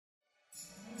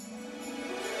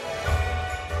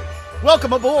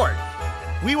Welcome aboard!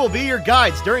 We will be your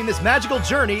guides during this magical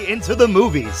journey into the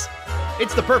movies.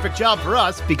 It's the perfect job for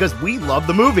us because we love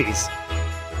the movies.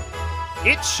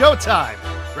 It's showtime!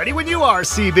 Ready when you are,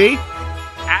 CB!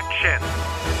 Action!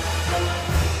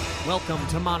 Welcome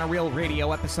to Monorail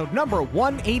Radio episode number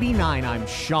 189. I'm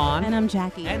Sean. And I'm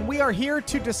Jackie. And we are here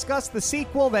to discuss the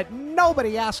sequel that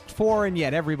nobody asked for and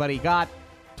yet everybody got,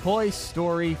 Toy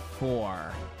Story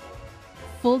 4.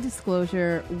 Full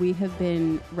disclosure, we have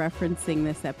been referencing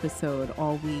this episode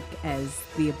all week as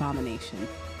The Abomination.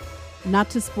 Not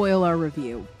to spoil our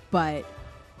review, but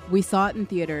we saw it in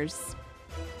theaters.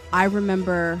 I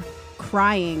remember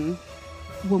crying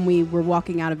when we were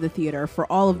walking out of the theater for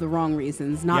all of the wrong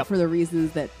reasons, not for the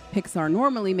reasons that Pixar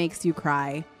normally makes you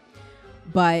cry.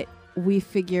 But we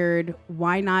figured,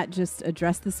 why not just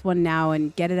address this one now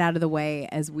and get it out of the way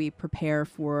as we prepare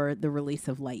for the release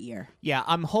of Lightyear? Yeah,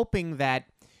 I'm hoping that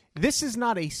this is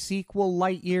not a sequel,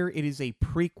 Lightyear. It is a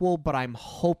prequel, but I'm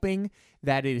hoping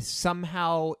that it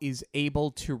somehow is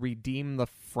able to redeem the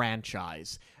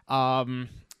franchise. I'm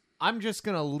just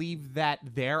going to leave that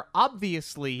there.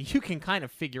 Obviously, you can kind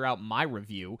of figure out my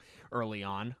review early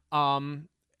on.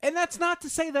 And that's not to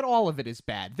say that all of it is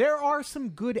bad. There are some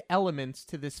good elements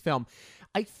to this film.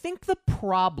 I think the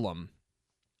problem,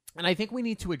 and I think we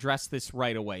need to address this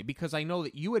right away, because I know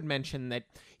that you had mentioned that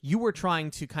you were trying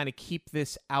to kind of keep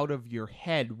this out of your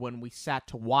head when we sat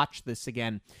to watch this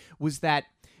again, was that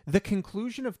the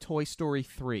conclusion of Toy Story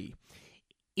 3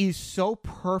 is so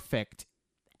perfect.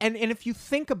 And if you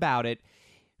think about it,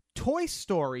 Toy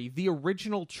Story, the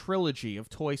original trilogy of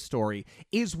Toy Story,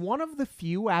 is one of the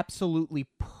few absolutely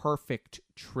perfect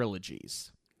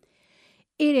trilogies.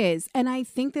 It is. And I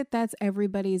think that that's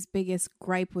everybody's biggest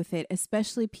gripe with it,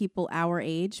 especially people our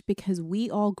age, because we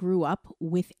all grew up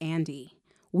with Andy.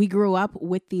 We grew up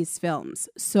with these films.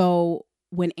 So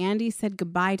when Andy said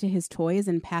goodbye to his toys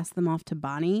and passed them off to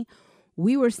Bonnie,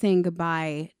 we were saying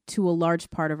goodbye to a large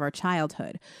part of our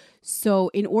childhood. So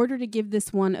in order to give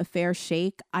this one a fair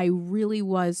shake, I really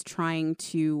was trying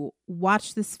to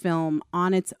watch this film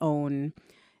on its own,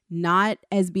 not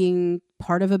as being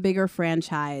part of a bigger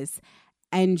franchise,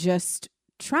 and just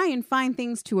try and find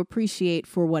things to appreciate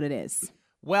for what it is.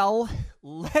 Well,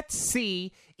 let's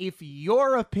see if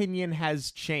your opinion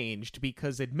has changed,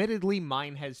 because admittedly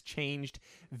mine has changed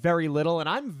very little, and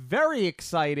I'm very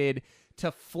excited to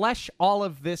flesh all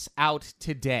of this out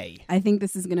today. I think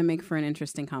this is going to make for an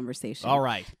interesting conversation. All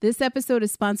right. This episode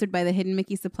is sponsored by the Hidden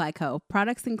Mickey Supply Co.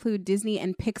 Products include Disney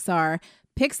and Pixar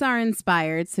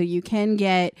inspired, so you can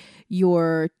get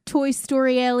your Toy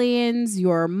Story aliens,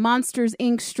 your Monsters,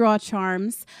 Inc. straw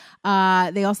charms.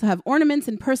 They also have ornaments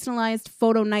and personalized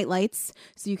photo nightlights,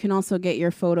 so you can also get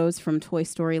your photos from Toy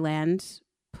Story Land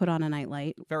put on a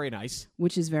nightlight. Very nice.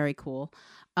 Which is very cool.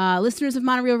 Listeners of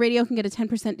Monorail Radio can get a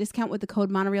 10% discount with the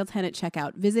code Monorail10 at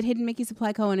checkout. Visit Hidden Mickey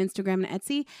Supply Co. on Instagram and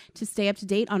Etsy to stay up to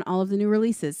date on all of the new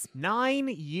releases. 9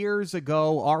 years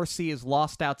ago, RC is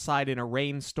lost outside in a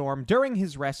rainstorm. During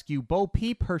his rescue, Bo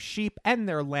Peep, her sheep, and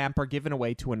their lamp are given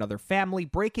away to another family,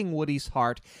 breaking Woody's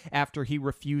heart after he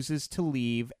refuses to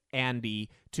leave Andy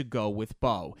to go with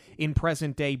Bo. In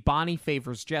present day, Bonnie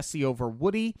favors Jessie over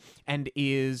Woody and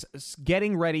is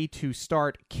getting ready to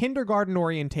start kindergarten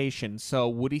orientation, so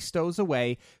Woody stows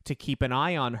away to keep an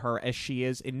eye on her as she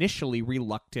is initially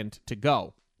reluctant to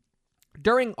go.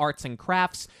 During arts and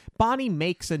crafts, Bonnie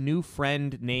makes a new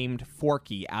friend named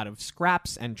Forky out of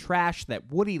scraps and trash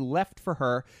that Woody left for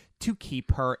her to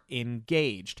keep her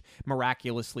engaged.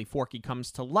 Miraculously, Forky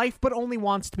comes to life, but only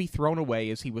wants to be thrown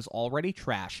away as he was already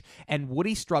trash, and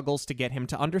Woody struggles to get him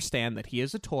to understand that he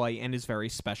is a toy and is very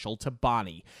special to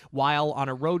Bonnie. While on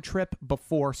a road trip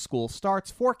before school starts,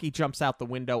 Forky jumps out the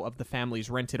window of the family's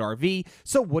rented RV,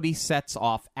 so Woody sets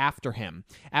off after him.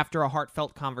 After a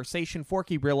heartfelt conversation,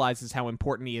 Forky realizes how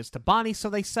important he is to Bonnie,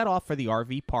 so they set off for the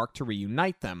RV park to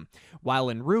reunite them. While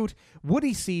en route,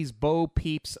 Woody sees Bo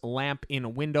Peep's lamp in a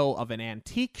window of an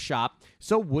antique shop,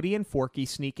 so Woody and Forky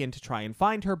sneak in to try and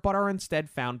find her, but are instead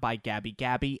found by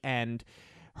Gabby and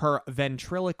her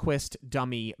ventriloquist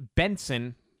dummy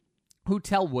Benson, who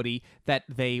tell Woody that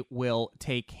they will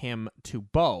take him to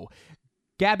Bo.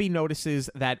 Gabby notices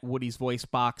that Woody's voice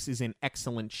box is in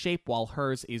excellent shape while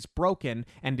hers is broken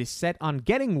and is set on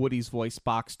getting Woody's voice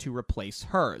box to replace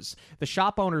hers. The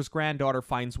shop owner's granddaughter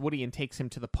finds Woody and takes him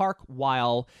to the park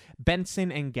while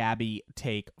Benson and Gabby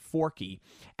take Forky.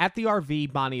 At the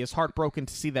RV, Bonnie is heartbroken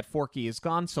to see that Forky is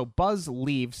gone, so Buzz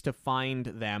leaves to find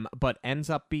them but ends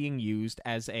up being used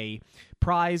as a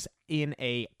prize in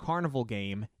a carnival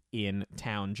game in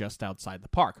town just outside the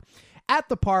park. At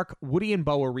the park, Woody and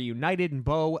Bo are reunited, and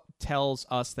Bo tells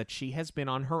us that she has been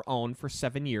on her own for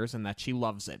 7 years and that she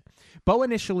loves it. Bo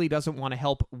initially doesn't want to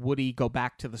help Woody go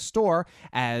back to the store,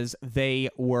 as they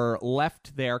were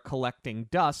left there collecting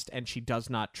dust, and she does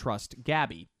not trust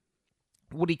Gabby.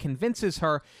 Woody convinces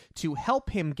her to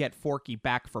help him get Forky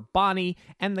back for Bonnie,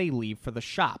 and they leave for the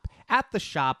shop. At the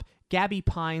shop, Gabby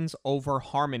pines over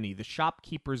Harmony, the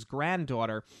shopkeeper's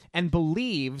granddaughter, and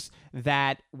believes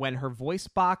that when her voice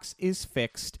box is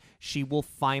fixed, she will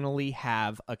finally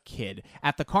have a kid.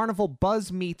 At the carnival,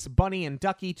 Buzz meets Bunny and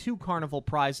Ducky, two carnival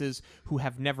prizes who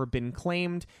have never been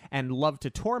claimed and love to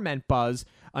torment Buzz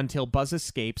until Buzz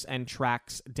escapes and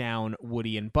tracks down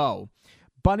Woody and Bo.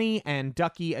 Bunny and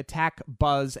Ducky attack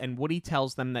Buzz, and Woody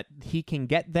tells them that he can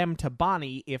get them to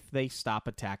Bonnie if they stop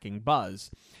attacking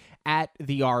Buzz. At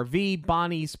the RV,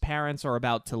 Bonnie's parents are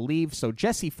about to leave, so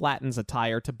Jessie flattens a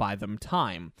tire to buy them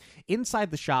time. Inside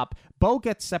the shop, Bo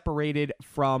gets separated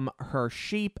from her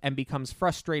sheep and becomes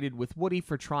frustrated with Woody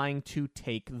for trying to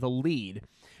take the lead.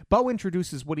 Bo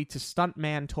introduces Woody to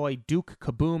stuntman toy Duke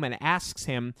Kaboom and asks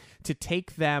him to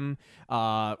take them,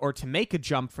 or to make a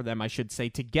jump for them, I should say,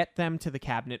 to get them to the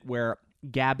cabinet where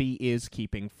Gabby is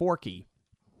keeping Forky.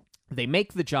 They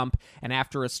make the jump, and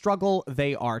after a struggle,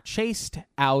 they are chased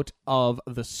out of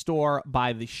the store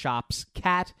by the shop's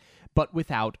cat, but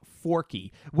without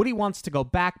Forky. Woody wants to go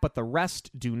back, but the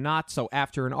rest do not, so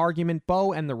after an argument,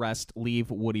 Bo and the rest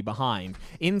leave Woody behind.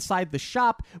 Inside the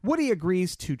shop, Woody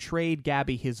agrees to trade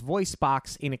Gabby his voice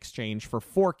box in exchange for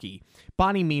Forky.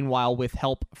 Bonnie, meanwhile, with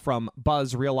help from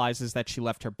Buzz, realizes that she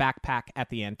left her backpack at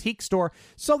the antique store,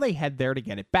 so they head there to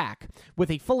get it back.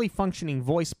 With a fully functioning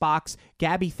voice box,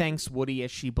 Gabby thanks Woody as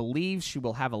she believes she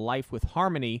will have a life with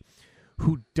Harmony,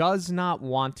 who does not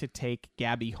want to take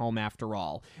Gabby home after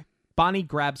all. Bonnie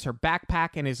grabs her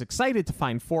backpack and is excited to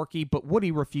find Forky, but Woody,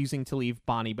 refusing to leave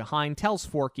Bonnie behind, tells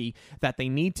Forky that they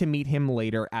need to meet him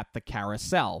later at the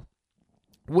carousel.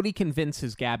 Woody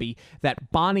convinces Gabby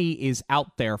that Bonnie is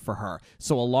out there for her,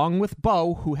 so along with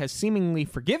Bo, who has seemingly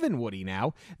forgiven Woody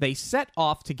now, they set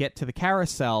off to get to the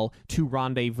carousel to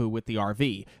rendezvous with the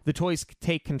RV. The toys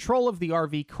take control of the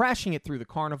RV, crashing it through the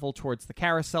carnival towards the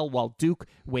carousel, while Duke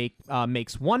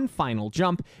makes one final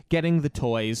jump, getting the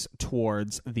toys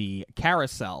towards the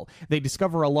carousel. They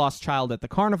discover a lost child at the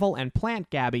carnival and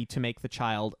plant Gabby to make the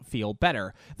child feel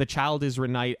better. The child is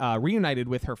reunited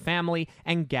with her family,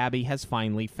 and Gabby has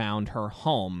finally found her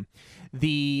home.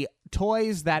 The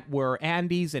toys that were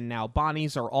Andy's and now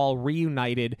Bonnie's are all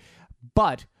reunited,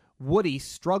 but Woody,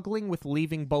 struggling with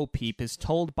leaving Bo Peep, is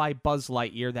told by Buzz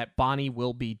Lightyear that Bonnie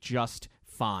will be just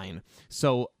fine.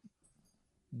 So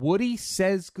Woody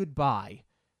says goodbye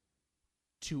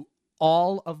to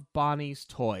all of Bonnie's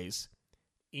toys,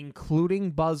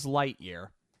 including Buzz Lightyear,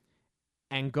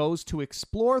 and goes to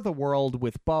explore the world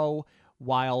with Bo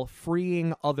while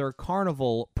freeing other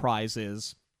carnival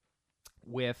prizes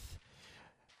with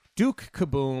Duke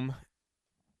Kaboom,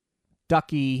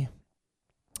 Ducky,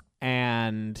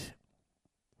 and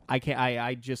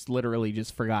I just literally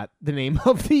just forgot the name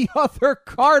of the other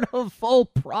carnival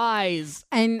prize.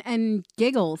 And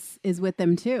Giggles is with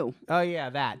them too. Oh yeah,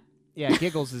 that. Yeah,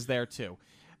 Giggles is there too.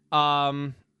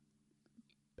 Okay.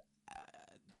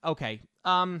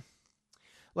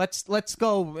 Let's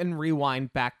go and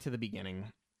rewind back to the beginning.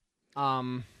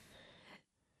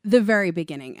 The very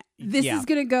beginning. This is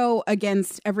going to go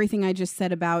against everything I just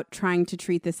said about trying to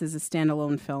treat this as a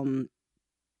standalone film.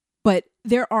 But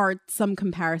there are some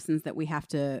comparisons that we have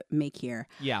to make here.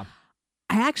 Yeah.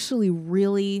 I actually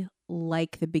really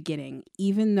like the beginning,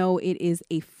 even though it is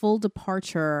a full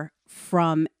departure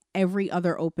from every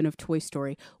other open of Toy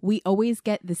Story. We always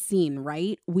get the scene,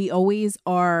 right? We always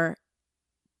are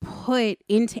put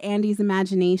into Andy's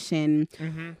imagination,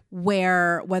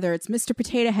 where whether it's Mr.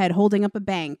 Potato Head holding up a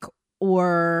bank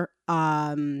or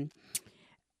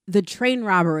the train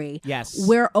robbery, yes,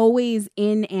 we're always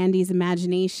in Andy's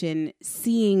imagination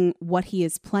seeing what he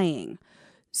is playing.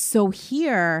 So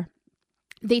here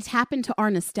they tap into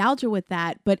our nostalgia with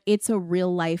that, but it's a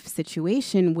real life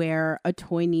situation where a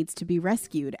toy needs to be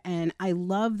rescued. And I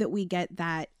love that we get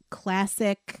that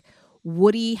classic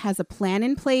Woody has a plan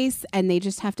in place and they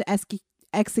just have to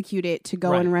execute it to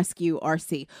go and rescue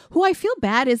RC, who I feel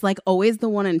bad is like always the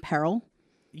one in peril.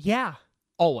 Yeah,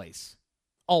 always.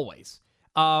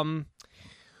 I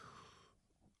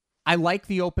like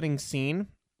the opening scene.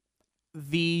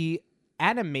 The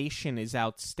animation is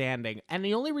outstanding. And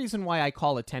the only reason why I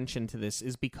call attention to this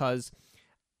is because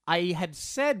I had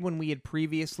said when we had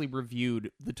previously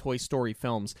reviewed the Toy Story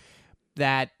films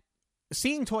that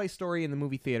seeing Toy Story in the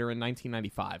movie theater in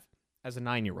 1995 as a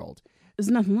 9-year-old,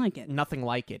 There's nothing like it. Nothing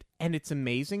like it. And it's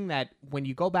amazing that when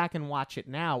you go back and watch it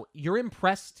now, you're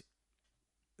impressed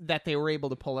that they were able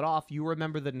to pull it off. You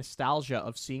remember the nostalgia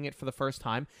of seeing it for the first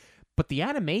time. But the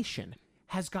animation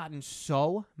has gotten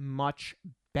so much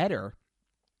better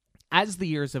as the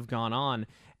years have gone on.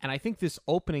 And I think this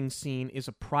opening scene is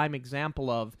a prime example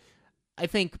of, I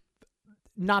think,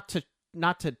 not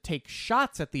to take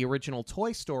shots at the original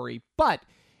Toy Story, but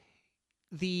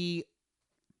the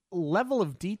level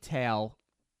of detail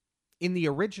in the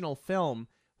original film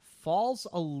falls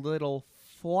a little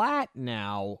flat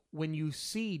now when you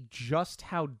see just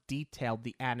how detailed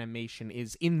the animation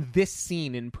is in this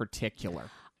scene in particular.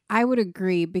 I would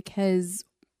agree, because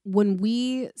when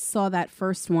we saw that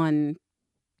first one,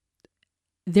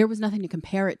 there was nothing to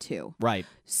compare it to. Right.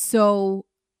 So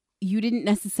you didn't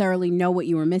necessarily know what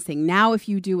you were missing. Now, if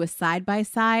you do a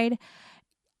side-by-side,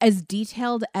 as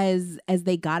detailed as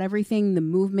they got everything, the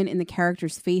movement in the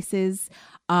characters' faces,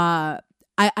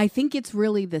 I think it's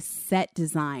really the set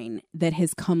design that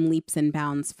has come leaps and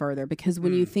bounds further. Because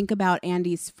when you think about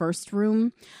Andy's first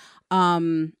room,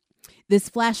 this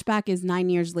flashback is 9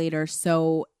 years later.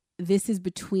 So this is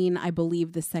between, I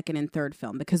believe, the second and third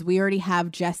film, because we already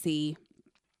have Jesse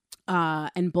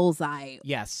and Bullseye.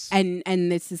 Yes.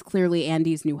 And this is clearly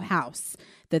Andy's new house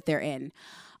that they're in.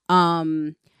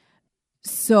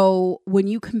 So when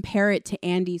you compare it to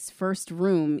Andy's first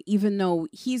room, even though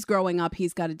he's growing up,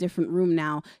 he's got a different room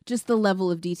now, just the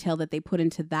level of detail that they put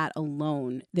into that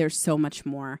alone, there's so much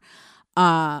more.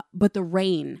 But the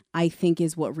rain, I think,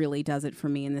 is what really does it for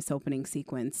me in this opening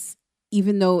sequence.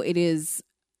 Even though it is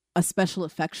a special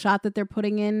effects shot that they're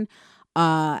putting in,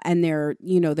 and they're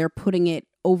putting it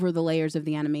over the layers of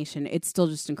the animation, it's still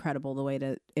just incredible the way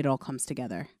that it all comes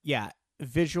together. Yeah,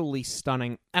 visually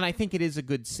stunning. And I think it is a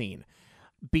good scene,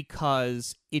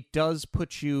 because it does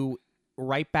put you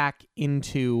right back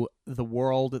into the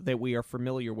world that we are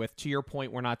familiar with. To your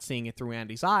point, we're not seeing it through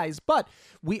Andy's eyes, but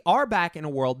we are back in a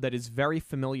world that is very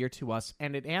familiar to us,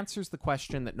 and it answers the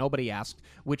question that nobody asked,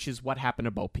 which is what happened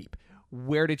to Bo Peep?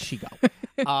 Where did she go?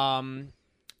 I'm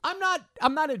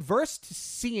not adverse to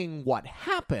seeing what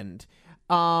happened.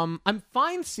 I'm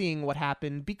fine seeing what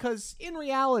happened, because in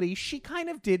reality, she kind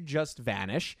of did just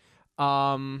vanish.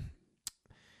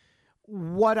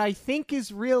 What I think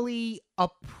is really a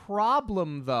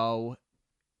problem, though,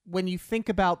 when you think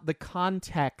about the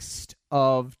context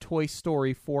of Toy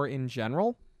Story 4 in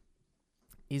general,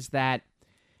 is that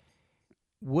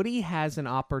Woody has an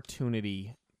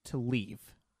opportunity to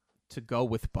leave, to go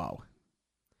with Bo,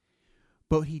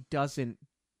 but he doesn't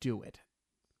do it.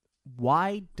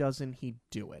 Why doesn't he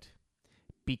do it?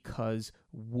 Because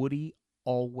Woody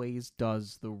always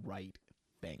does the right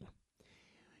thing.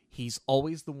 He's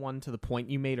always the one, to the point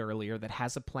you made earlier, that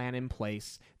has a plan in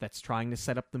place, that's trying to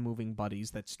set up the moving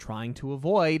buddies, that's trying to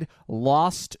avoid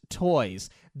lost toys.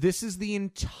 This is the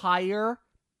entire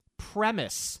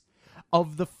premise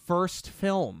of the first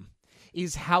film,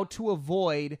 is how to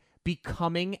avoid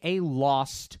becoming a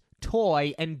lost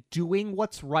toy and doing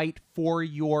what's right for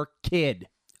your kid.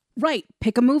 Right.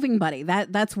 Pick a moving buddy.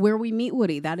 That's where we meet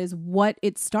Woody. That is what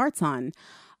it starts on.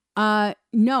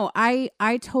 No,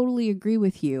 I totally agree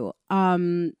with you.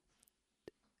 No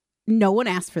one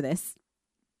asked for this.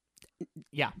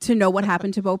 Yeah. To know what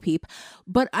happened to Bo Peep.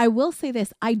 But I will say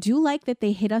this. I do like that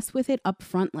they hit us with it up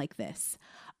front like this.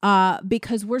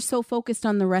 Because we're so focused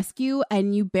on the rescue,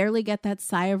 and you barely get that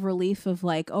sigh of relief of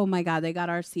like, oh my God, they got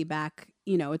RC back.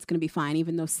 You know, it's going to be fine.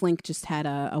 Even though Slink just had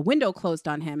a window closed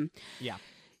on him. Yeah.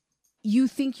 You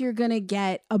think you're going to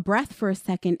get a breath for a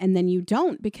second, and then you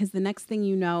don't, because the next thing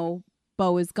you know,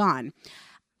 Bo is gone.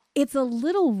 It's a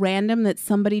little random that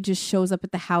somebody just shows up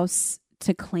at the house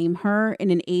to claim her in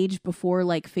an age before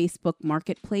like Facebook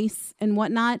Marketplace and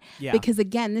whatnot. Yeah. Because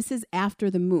again, this is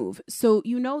after the move. So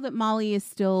you know that Molly is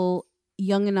still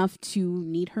young enough to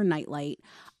need her nightlight.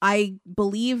 I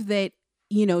believe that,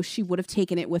 you know, she would have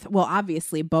taken it with, well,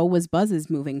 obviously Bo was Buzz's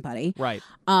moving buddy. Right.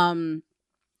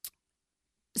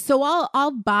 So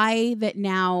I'll buy that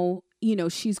now, you know,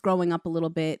 she's growing up a little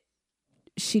bit.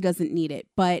 She doesn't need it.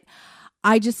 But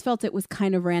I just felt it was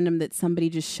kind of random that somebody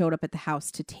just showed up at the house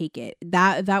to take it.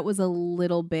 That was a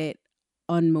little bit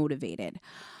unmotivated.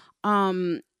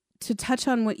 To touch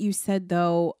on what you said,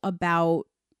 though, about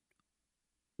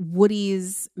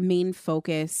Woody's main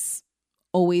focus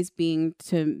always being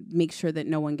to make sure that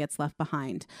no one gets left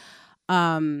behind.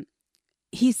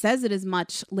 He says it as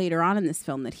much later on in this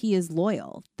film, that he is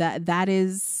loyal. That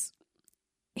is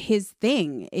his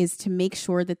thing, is to make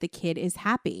sure that the kid is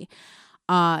happy.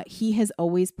 he has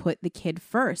always put the kid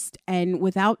first. And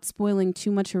without spoiling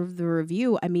too much of the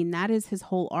review, I mean, that is his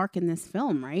whole arc in this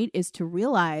film, right? Is to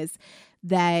realize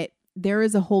that there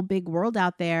is a whole big world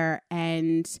out there.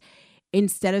 And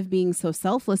instead of being so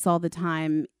selfless all the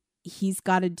time, he's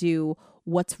got to do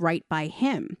what's right by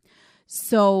him.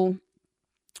 So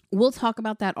we'll talk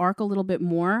about that arc a little bit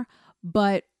more.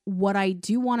 But what I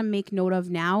do want to make note of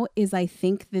now is I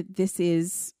think that this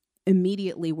is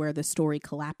immediately where the story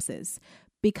collapses,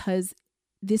 because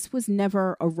this was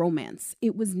never a romance.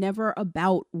 It was never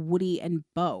about Woody and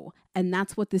Bo. And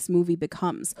that's what this movie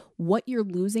becomes. What you're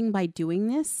losing by doing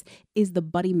this is the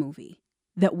buddy movie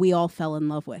that we all fell in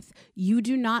love with. You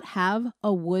do not have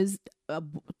a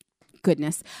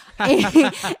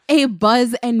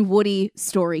Buzz and Woody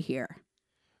story here.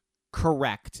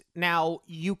 Correct. Now,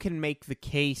 you can make the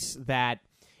case that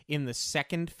in the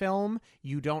second film,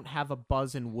 you don't have a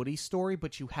Buzz and Woody story,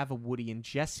 but you have a Woody and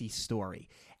Jessie story.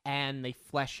 And they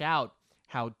flesh out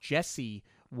how Jessie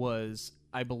was,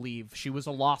 I believe, she was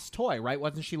a lost toy, right?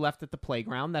 Wasn't she left at the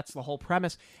playground? That's the whole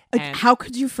premise. And how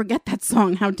could you forget that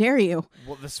song? How dare you?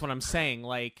 Well, this is what I'm saying.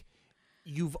 Like,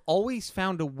 you've always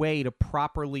found a way to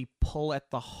properly pull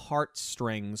at the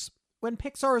heartstrings. When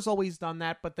Pixar has always done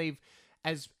that, but they've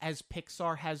As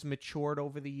Pixar has matured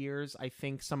over the years, I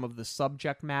think some of the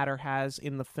subject matter has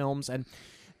in the films, and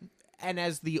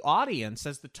as the audience,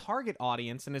 as the target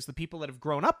audience, and as the people that have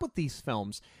grown up with these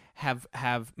films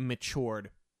have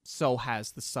matured, so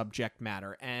has the subject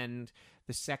matter. And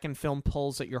the second film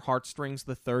pulls at your heartstrings.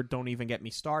 The third, don't even get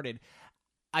me started.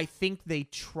 I think they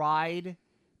tried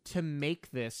to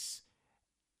make this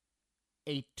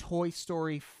a Toy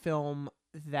Story film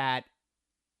that,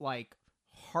 like,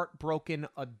 heartbroken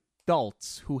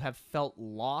adults who have felt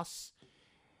loss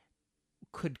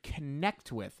could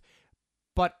connect with.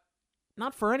 But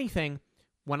not for anything,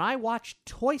 when I watch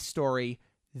Toy Story,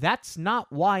 that's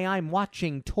not why I'm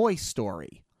watching Toy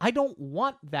Story. I don't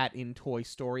want that in Toy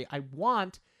Story. I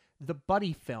want the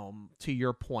buddy film, to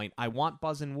your point. I want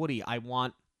Buzz and Woody. I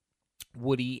want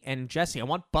Woody and Jessie. I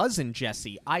want Buzz and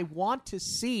Jessie. I want to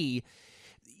see...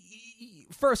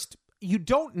 First, you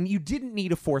didn't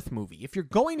need a fourth movie. If you're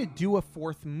going to do a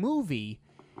fourth movie,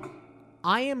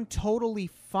 I am totally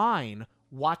fine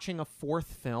watching a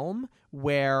fourth film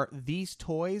where these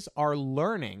toys are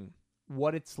learning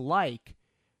what it's like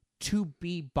to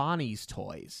be Bonnie's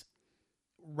toys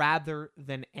rather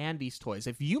than Andy's toys.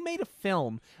 If you made a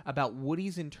film about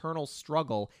Woody's internal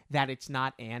struggle that it's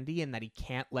not Andy and that he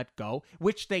can't let go,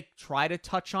 which they try to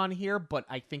touch on here, but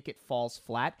I think it falls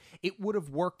flat, it would have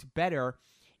worked better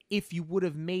if you would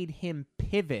have made him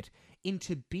pivot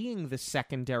into being the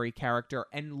secondary character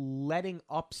and letting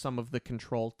up some of the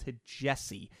control to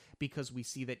Jessie, because we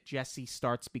see that Jessie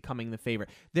starts becoming the favorite.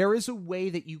 There is a way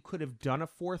that you could have done a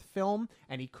fourth film,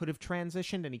 and he could have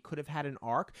transitioned, and he could have had an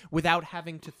arc without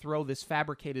having to throw this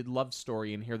fabricated love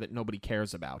story in here that nobody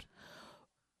cares about.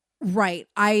 Right.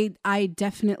 I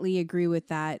definitely agree with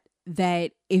that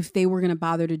if they were going to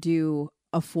bother to do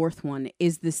a fourth one,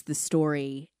 is this the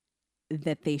story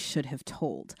that they should have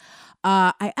told?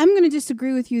 I am going to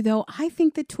disagree with you, though. I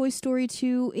think that Toy Story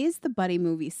 2 is the buddy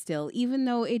movie still, even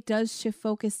though it does shift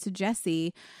focus to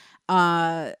Jessie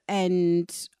and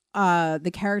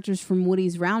the characters from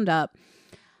Woody's Roundup.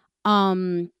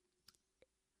 It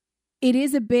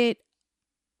is a bit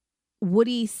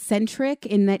Woody-centric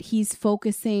in that he's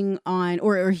focusing on,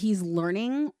 or he's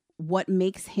learning what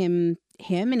makes him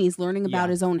him, and he's learning about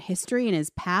his own history and his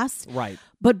past. Right.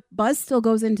 But Buzz still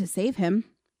goes in to save him.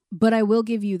 But I will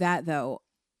give you that, though.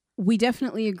 We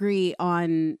definitely agree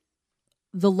on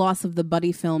the loss of the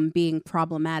buddy film being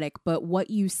problematic. But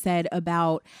what you said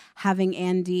about having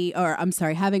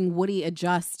Woody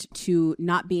adjust to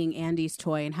not being Andy's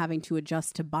toy and having to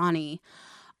adjust to Bonnie,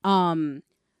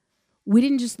 we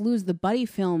didn't just lose the buddy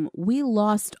film. We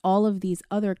lost all of these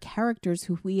other characters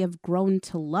who we have grown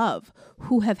to love,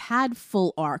 who have had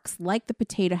full arcs, like the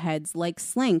Potato Heads, like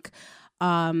Slink,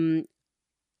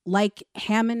 like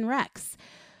Ham and Rex.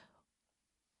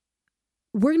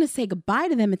 We're going to say goodbye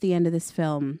to them at the end of this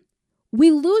film.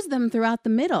 We lose them throughout the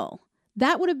middle.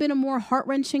 That would have been a more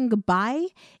heart-wrenching goodbye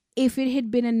if it had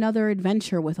been another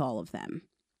adventure with all of them.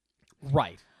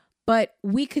 Right. But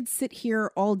we could sit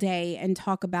here all day and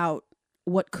talk about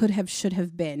what could have, should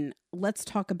have been. Let's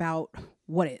talk about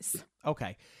what is.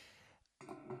 Okay.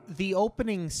 The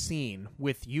opening scene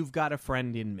with You've Got a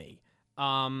Friend in Me,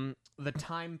 the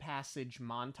time passage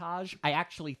montage, I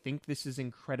actually think this is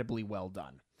incredibly well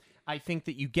done. I think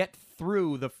that you get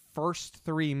through the first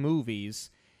three movies,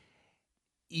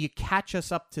 you catch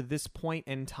us up to this point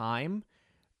in time,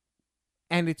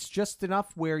 and it's just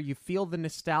enough where you feel the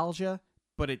nostalgia,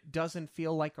 but it doesn't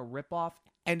feel like a ripoff,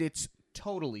 and it's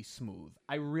totally smooth.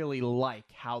 I really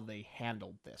like how they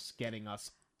handled this, getting us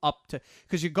up to,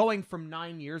 because you're going from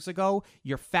 9 years ago,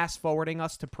 you're fast forwarding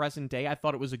us to present day. I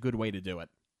thought it was a good way to do it.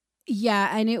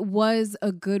 Yeah, and it was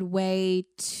a good way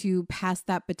to pass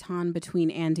that baton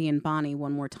between Andy and Bonnie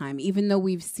one more time. Even though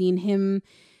we've seen him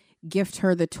gift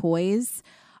her the toys,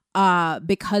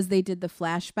 because they did the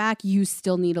flashback, you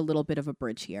still need a little bit of a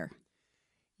bridge here.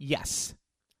 Yes.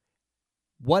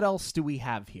 What else do we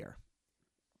have here?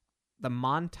 The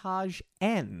montage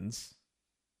ends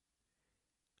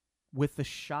with the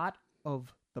shot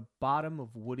of the bottom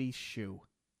of Woody's shoe.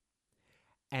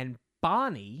 And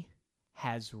Bonnie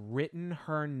has written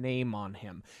her name on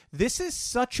him. This is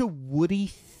such a Woody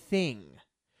thing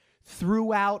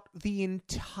throughout the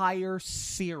entire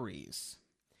series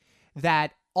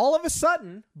that all of a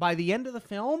sudden, by the end of the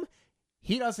film,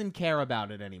 he doesn't care about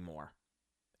it anymore.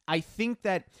 I think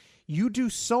that you do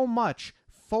so much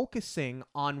focusing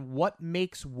on what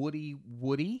makes Woody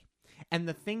Woody and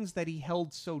the things that he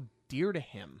held so dear to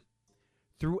him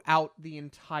throughout the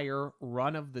entire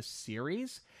run of the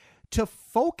series, to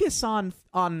focus on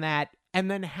that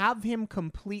and then have him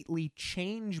completely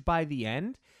change by the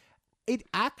end, it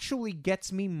actually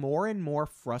gets me more and more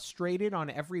frustrated on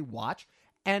every watch.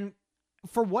 And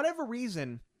for whatever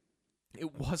reason,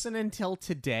 it wasn't until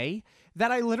today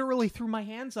that I literally threw my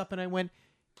hands up and I went,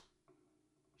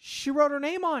 she wrote her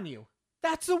name on you.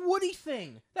 That's a Woody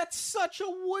thing. That's such a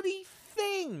Woody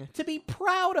thing to be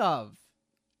proud of.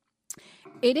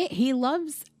 He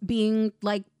loves being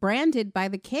like branded by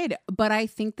the kid, but I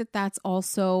think that that's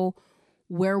also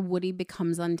where Woody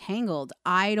becomes untangled.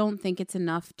 I don't think it's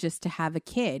enough just to have a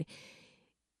kid.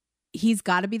 He's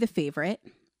got to be the favorite,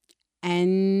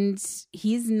 and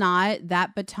he's not.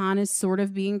 That baton is sort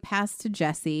of being passed to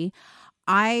Jesse.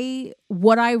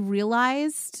 What I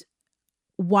realized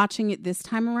watching it this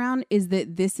time around is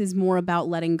that this is more about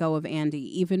letting go of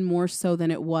Andy, even more so than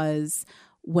it was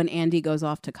when Andy goes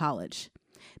off to college.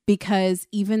 Because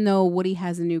even though Woody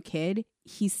has a new kid,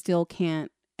 he still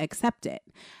can't accept it.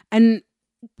 And,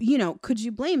 could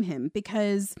you blame him?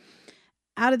 Because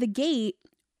out of the gate,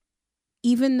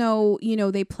 even though,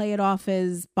 they play it off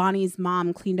as Bonnie's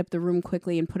mom cleaned up the room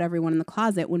quickly and put everyone in the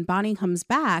closet, when Bonnie comes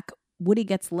back, Woody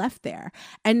gets left there.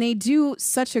 And they do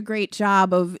such a great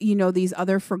job of, these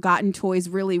other forgotten toys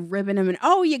really ribbing him. And,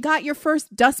 oh, you got your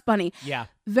first dust bunny. Yeah.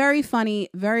 Very funny.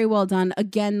 Very well done.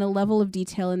 Again, the level of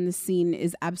detail in this scene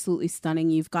is absolutely stunning.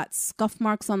 You've got scuff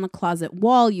marks on the closet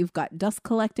wall. You've got dust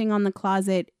collecting on the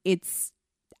closet. It's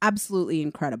absolutely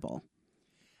incredible.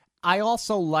 I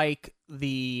also like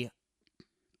the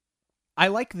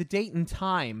date and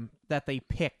time that they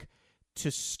pick to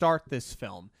start this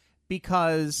film,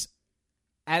 because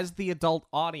as the adult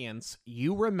audience,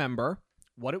 you remember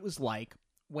what it was like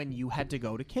when you had to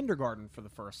go to kindergarten for the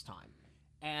first time.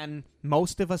 And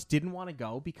most of us didn't want to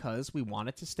go because we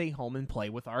wanted to stay home and play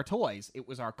with our toys. It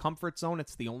was our comfort zone.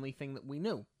 It's the only thing that we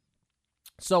knew.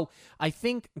 So I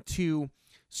think to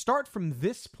start from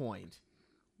this point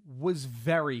was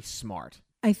very smart.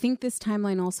 I think this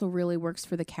timeline also really works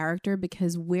for the character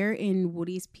because we're in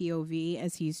Woody's POV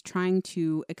as he's trying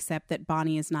to accept that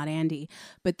Bonnie is not Andy.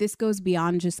 But this goes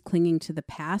beyond just clinging to the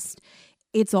past.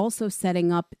 It's also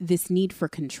setting up this need for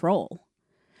control.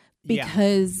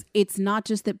 Because It's not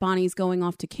just that Bonnie's going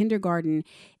off to kindergarten.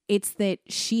 It's that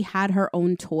she had her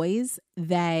own toys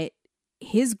that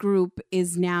his group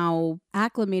is now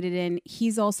acclimated in.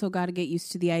 He's also got to get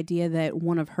used to the idea that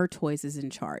one of her toys is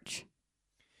in charge.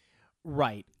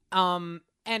 Right. And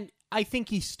I think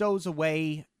he stows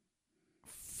away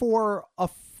for a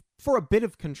bit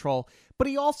of control, but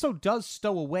he also does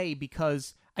stow away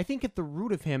because I think at the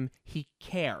root of him, he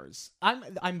cares.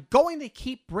 I'm going to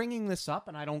keep bringing this up,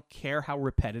 and I don't care how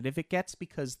repetitive it gets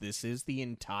because this is the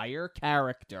entire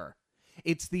character.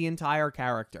 It's the entire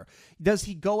character. Does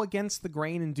he go against the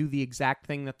grain and do the exact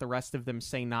thing that the rest of them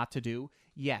say not to do?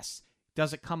 Yes.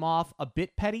 Does it come off a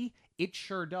bit petty? It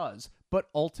sure does. But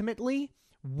ultimately,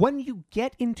 when you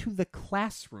get into the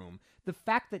classroom, the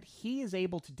fact that he is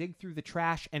able to dig through the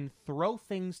trash and throw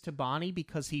things to Bonnie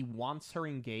because he wants her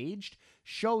engaged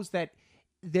shows that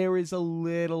there is a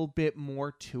little bit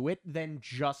more to it than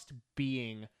just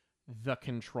being the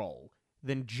control,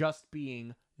 than just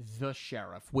being the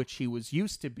sheriff, which he was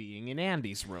used to being in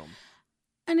Andy's room.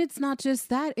 And it's not just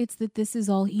that, it's that this is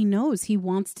all he knows. He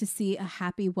wants to see a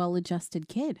happy, well-adjusted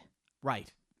kid.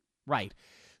 Right.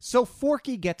 So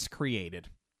Forky gets created.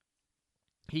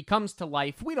 He comes to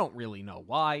life. We don't really know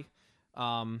why,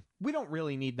 We don't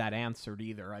really need that answered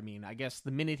either. I mean, I guess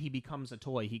the minute he becomes a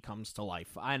toy, he comes to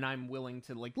life. And I'm willing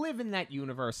to live in that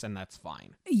universe, and that's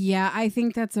fine. Yeah, I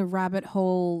think that's a rabbit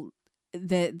hole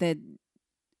that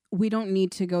we don't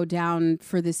need to go down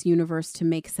for this universe to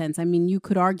make sense. I mean, you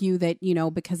could argue that,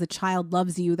 because a child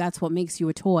loves you, that's what makes you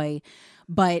a toy.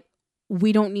 But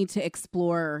we don't need to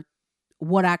explore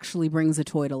what actually brings a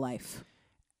toy to life.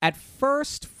 At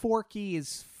first, Forky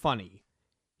is funny.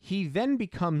 He then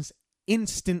becomes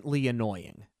instantly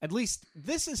annoying. At least,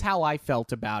 this is how I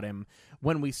felt about him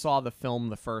when we saw the film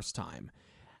the first time.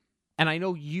 And I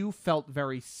know you felt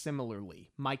very similarly.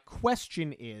 My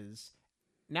question is,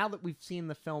 now that we've seen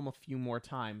the film a few more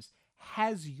times,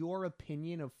 has your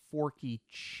opinion of Forky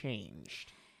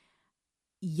changed?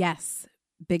 Yes,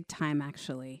 big time,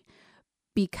 actually.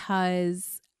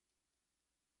 Because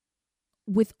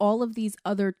with all of these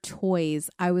other toys,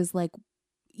 I was like,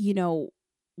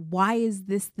 why is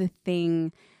this the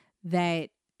thing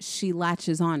that she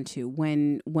latches onto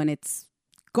when it's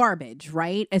garbage,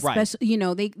 right? Especially,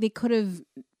 right. They could have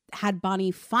had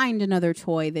Bonnie find another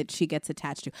toy that she gets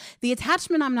attached to. The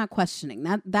attachment, I'm not questioning.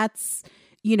 That's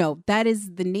that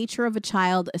is the nature of a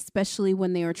child, especially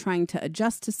when they are trying to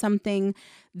adjust to something.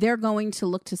 They're going to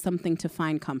look to something to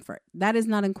find comfort. That is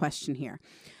not in question here.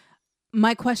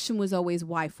 My question was always,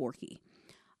 why Forky?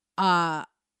 I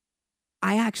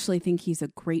actually think he's a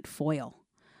great foil,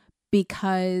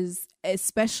 because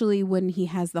especially when he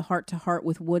has the heart-to-heart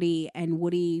with Woody and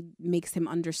Woody makes him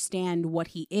understand what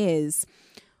he is,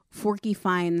 Forky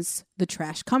finds the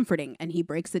trash comforting, and he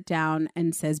breaks it down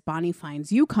and says, Bonnie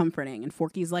finds you comforting. And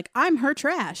Forky's like, I'm her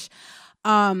trash.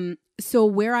 So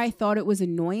where I thought it was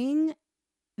annoying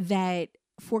that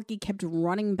Forky kept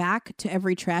running back to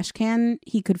every trash can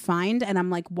he could find, and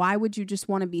I'm like, why would you just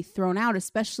want to be thrown out,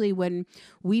 especially when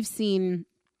we've seen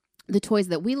the toys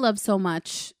that we love so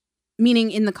much, meaning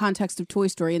in the context of Toy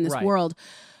Story in this right. world,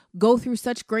 go through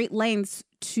such great lengths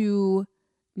to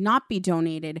not be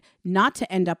donated, not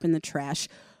to end up in the trash.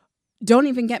 Don't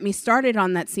even get me started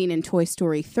on that scene in Toy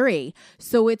Story 3.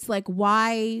 So it's like,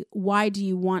 why do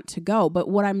you want to go? But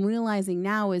what I'm realizing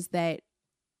now is that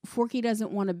Forky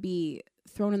doesn't want to be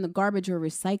thrown in the garbage or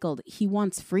recycled. He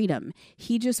wants freedom.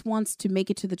 He just wants to make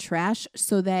it to the trash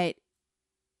so that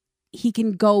he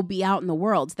can go be out in the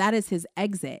world. That is his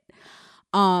exit.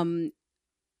 So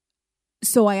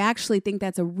I actually think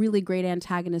that's a really great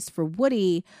antagonist for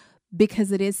Woody,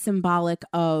 because it is symbolic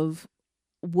of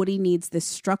Woody needs this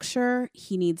structure.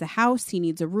 He needs a house. He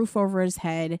needs a roof over his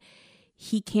head.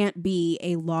 He can't be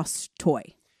a lost toy.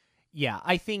 Yeah,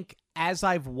 I think as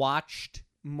I've watched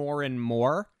more and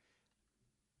more,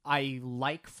 I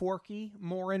like Forky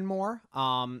more and more.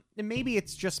 And maybe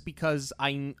it's just because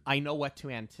I know what to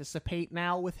anticipate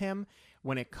now with him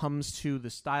when it comes to the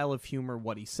style of humor,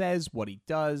 what he says, what he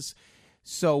does.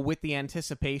 So with the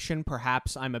anticipation,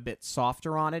 perhaps I'm a bit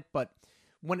softer on it. But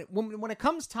when it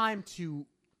comes time to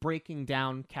breaking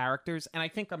down characters, and I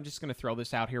think I'm just going to throw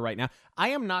this out here right now, I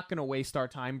am not going to waste our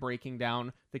time breaking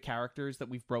down the characters that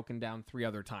we've broken down 3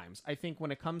 other times. I think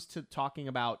when it comes to talking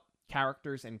about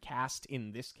characters and cast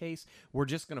in this case, we're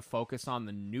just going to focus on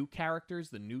the new characters,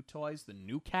 the new toys, the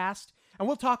new cast. And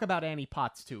we'll talk about Annie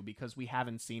Potts too, because we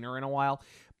haven't seen her in a while.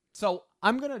 So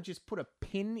I'm going to just put a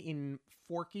pin in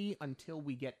Forky until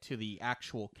we get to the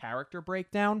actual character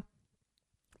breakdown.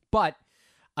 But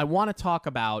I want to talk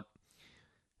about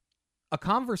a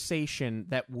conversation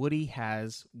that Woody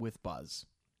has with Buzz.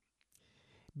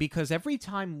 Because every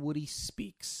time Woody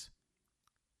speaks,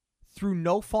 through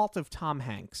no fault of Tom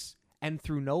Hanks and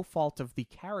through no fault of the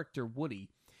character Woody,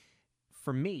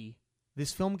 for me,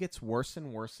 this film gets worse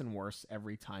and worse and worse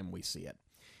every time we see it.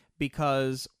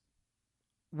 Because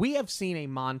we have seen a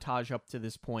montage up to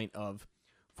this point of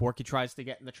Forky tries to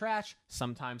get in the trash.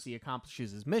 Sometimes he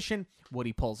accomplishes his mission.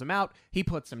 Woody pulls him out. He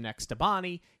puts him next to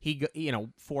Bonnie.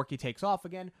 Forky takes off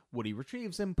again. Woody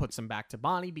retrieves him, puts him back to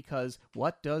Bonnie, because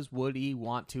what does Woody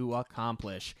want to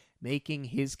accomplish? Making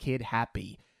his kid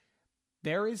happy.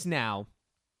 There is now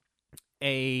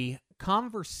a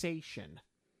conversation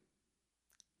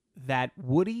that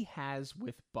Woody has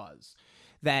with Buzz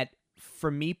that,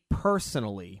 for me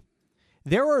personally,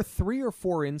 there are 3 or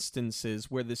 4 instances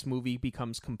where this movie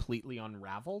becomes completely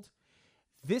unraveled.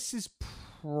 This is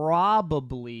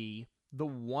probably the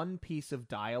one piece of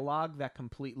dialogue that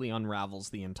completely unravels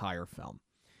the entire film.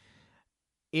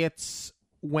 It's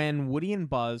when Woody and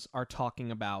Buzz are talking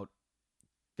about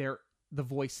the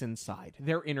voice inside,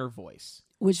 their inner voice.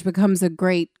 Which becomes a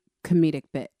great comedic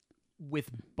bit.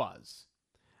 With Buzz.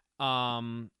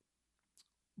 But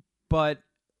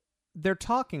they're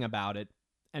talking about it,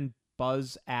 and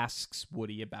Buzz asks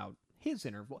Woody about his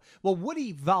inner voice. Well,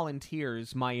 Woody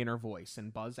volunteers my inner voice,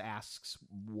 and Buzz asks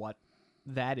what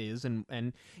that is,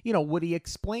 and Woody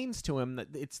explains to him that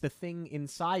it's the thing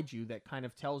inside you that kind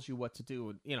of tells you what to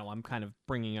do. I'm kind of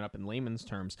bringing it up in layman's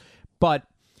terms, but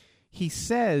he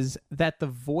says that the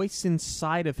voice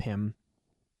inside of him,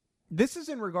 this is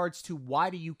in regards to why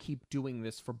do you keep doing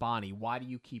this for Bonnie? Why do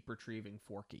you keep retrieving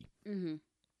Forky? Mm-hmm.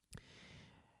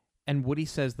 And Woody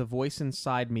says, the voice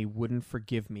inside me wouldn't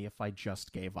forgive me if I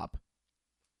just gave up.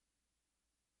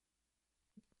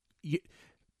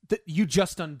 You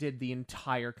just undid the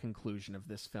entire conclusion of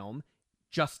this film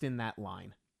just in that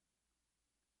line.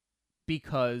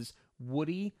 Because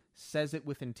Woody says it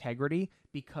with integrity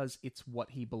because it's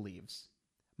what he believes.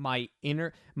 My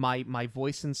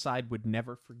voice inside would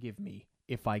never forgive me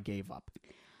if I gave up.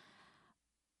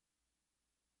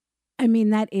 I mean,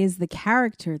 that is the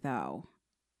character, though.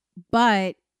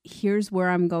 But here's where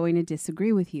I'm going to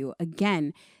disagree with you.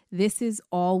 Again, this is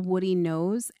all Woody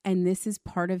knows, and this is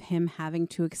part of him having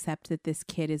to accept that this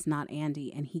kid is not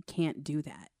Andy, and he can't do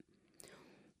that.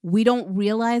 We don't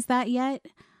realize that yet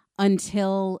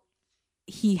until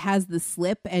he has the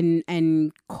slip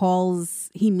and calls,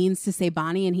 he means to say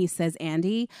Bonnie, and he says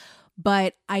Andy.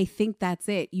 But I think that's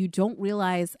it. You don't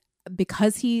realize,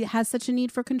 because he has such a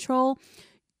need for control,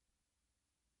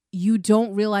 you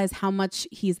don't realize how much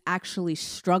he's actually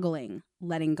struggling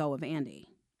letting go of Andy.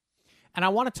 And I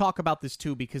want to talk about this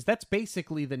too, because that's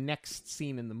basically the next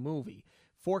scene in the movie.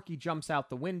 Forky jumps out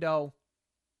the window.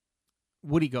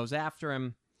 Woody goes after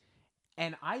him.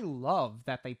 And I love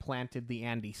that they planted the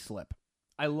Andy slip.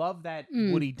 I love that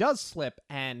Woody does slip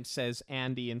and says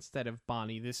Andy instead of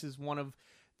Bonnie. This is one of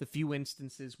the few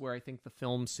instances where I think the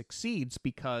film succeeds,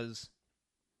 because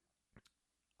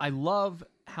I love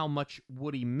how much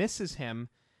Woody misses him.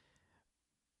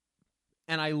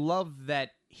 And I love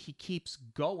that he keeps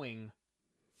going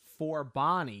for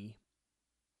Bonnie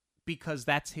because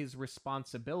that's his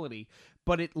responsibility.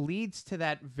 But it leads to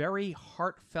that very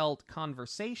heartfelt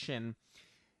conversation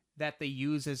that they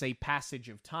use as a passage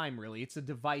of time, really. It's a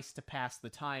device to pass the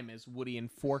time as Woody and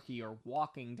Forky are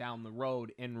walking down the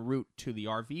road en route to the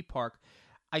RV park.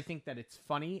 I think that it's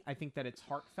funny. I think that it's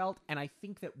heartfelt. And I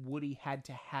think that Woody had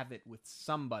to have it with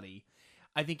somebody.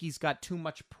 I think he's got too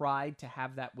much pride to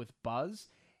have that with Buzz.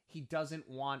 He doesn't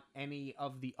want any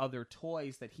of the other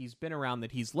toys that he's been around,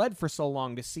 that he's led for so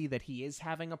long, to see that he is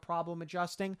having a problem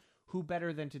adjusting. Who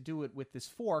better than to do it with this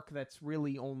fork that's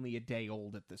really only a day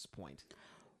old at this point?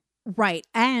 Right.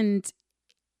 And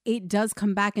it does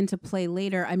come back into play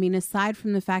later. I mean, aside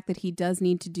from the fact that he does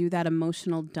need to do that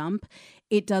emotional dump,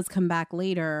 it does come back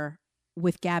later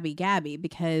with Gabby,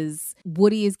 because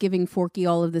Woody is giving Forky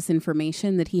all of this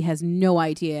information that he has no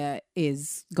idea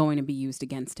is going to be used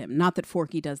against him. Not that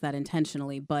Forky does that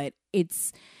intentionally, but it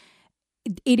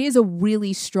is a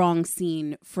really strong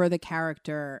scene for the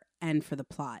character and for the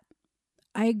plot.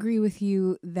 I agree with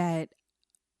you that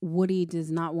Woody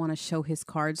does not want to show his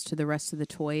cards to the rest of the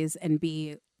toys and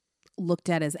be looked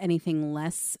at as anything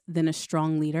less than a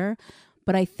strong leader.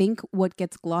 But I think what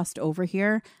gets glossed over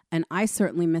here, and I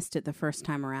certainly missed it the first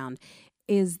time around,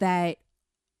 is that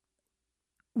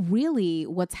really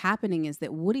what's happening is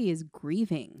that Woody is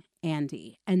grieving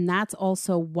Andy. And that's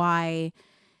also why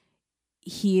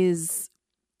he is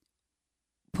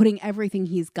putting everything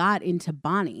he's got into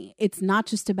Bonnie. It's not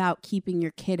just about keeping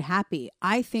your kid happy.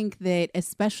 I think that,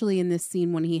 especially in this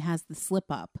scene when he has the slip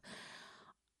up,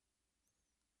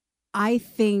 I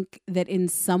think that in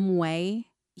some way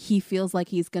he feels like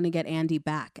he's going to get Andy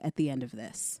back at the end of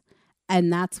this.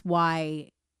 And that's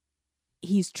why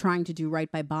he's trying to do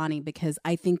right by Bonnie, because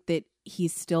I think that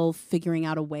he's still figuring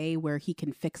out a way where he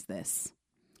can fix this.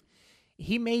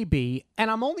 He may be, and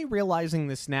I'm only realizing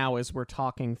this now as we're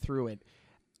talking through it.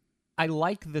 I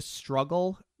like the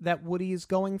struggle that Woody is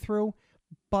going through,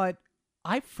 but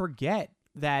I forget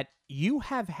that you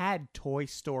have had Toy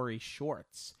Story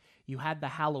shorts. You had the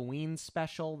Halloween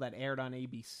special that aired on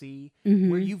ABC,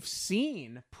 where you've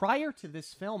seen, prior to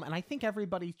this film, and I think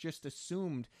everybody just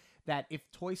assumed that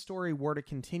if Toy Story were to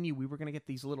continue, we were going to get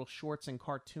these little shorts and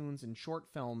cartoons and short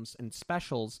films and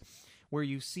specials where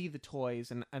you see the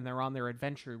toys and they're on their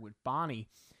adventure with Bonnie.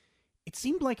 It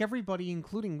seemed like everybody,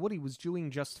 including Woody, was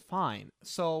doing just fine.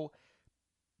 So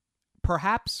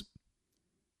perhaps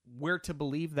we're to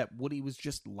believe that Woody was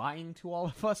just lying to all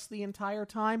of us the entire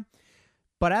time.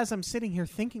 But as I'm sitting here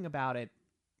thinking about it,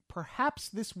 perhaps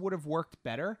this would have worked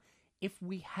better if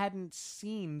we hadn't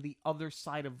seen the other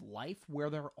side of life where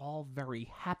they're all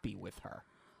very happy with her.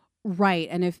 Right.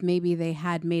 And if maybe they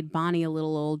had made Bonnie a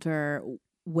little older,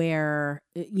 where,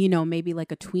 maybe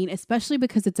like a tween, especially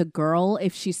because it's a girl,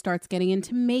 if she starts getting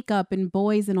into makeup and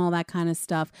boys and all that kind of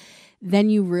stuff, then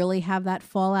you really have that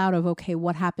fallout of, okay,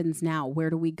 what happens now? Where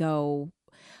do we go?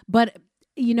 But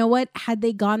you know what? Had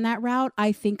they gone that route,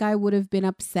 I think I would have been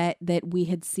upset that we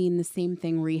had seen the same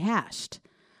thing rehashed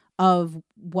of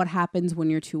what happens when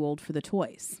you're too old for the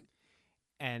toys.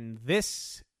 And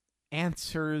this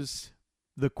answers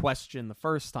the question the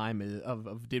first time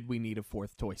of did we need a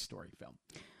fourth Toy Story film?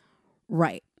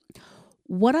 Right.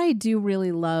 What I do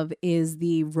really love is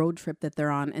the road trip that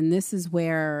they're on. And this is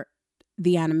where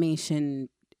the animation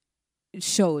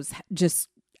shows just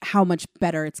how much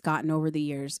better it's gotten over the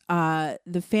years.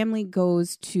 The family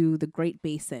goes to the Great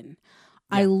Basin.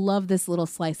 Yeah. I love this little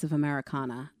slice of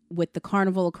Americana with the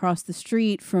carnival across the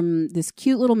street from this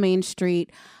cute little main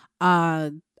street.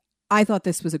 I thought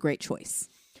this was a great choice.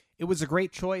 It was a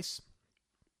great choice.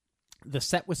 The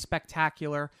set was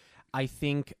spectacular. I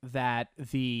think that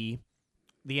the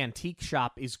antique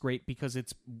shop is great because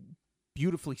it's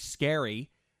beautifully scary.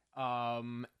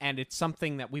 And it's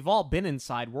something that we've all been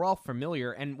inside. We're all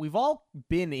familiar, and we've all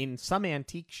been in some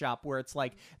antique shop where it's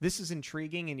like, this is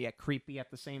intriguing and yet creepy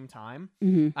at the same time.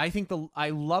 Mm-hmm. I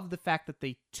love the fact that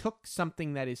they took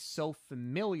something that is so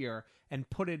familiar and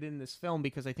put it in this film,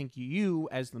 because I think you,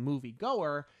 as the movie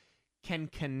goer, can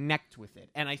connect with it.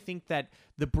 And I think that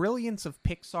the brilliance of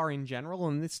Pixar in general,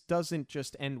 and this doesn't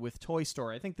just end with Toy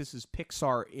Story, I think this is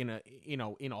Pixar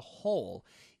in a whole,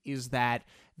 is that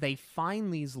they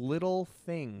find these little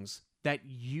things that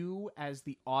you as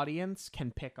the audience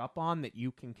can pick up on, that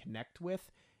you can connect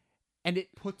with, and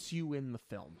it puts you in the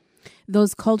film.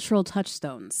 Those cultural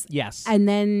touchstones. Yes. And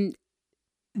then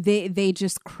they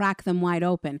just crack them wide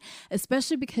open,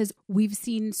 especially because we've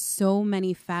seen so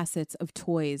many facets of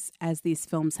toys as these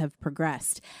films have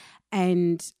progressed.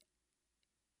 And,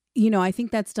 I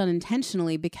think that's done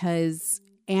intentionally because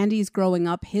Andy's growing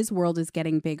up, his world is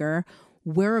getting bigger.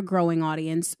 We're a growing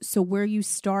audience. So where you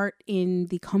start in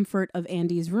the comfort of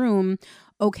Andy's room,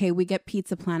 okay, we get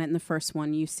Pizza Planet in the first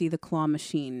one. You see the claw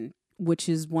machine, which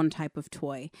is one type of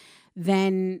toy.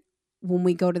 Then when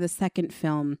we go to the second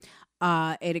film,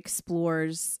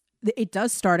 it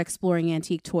does start exploring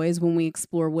antique toys when we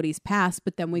explore Woody's past,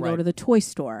 but then we go to the toy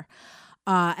store.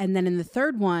 And then in the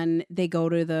third one, they go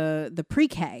to the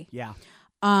pre-K. Yeah.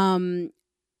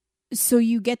 So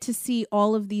you get to see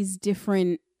all of these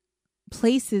different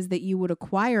places that you would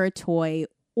acquire a toy,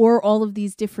 or all of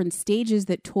these different stages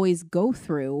that toys go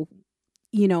through.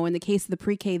 In the case of the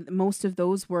pre-K, most of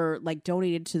those were like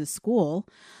donated to the school.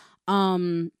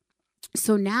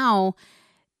 So now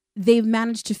they've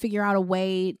managed to figure out a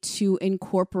way to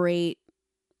incorporate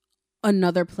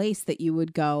another place that you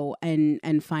would go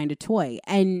and find a toy.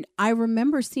 And I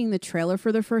remember seeing the trailer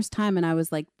for the first time, and I was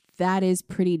like, that is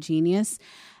pretty genius.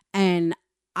 And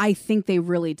I think they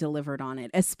really delivered on it.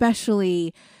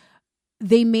 Especially,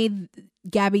 they made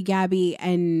Gabby Gabby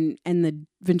and the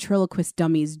ventriloquist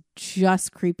dummies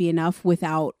just creepy enough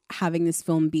without having this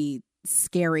film be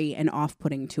scary and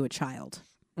off-putting to a child.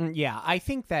 Yeah, I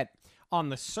think that on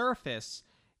the surface,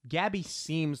 Gabby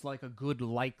seems like a good,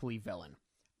 likely villain.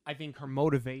 I think her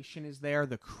motivation is there.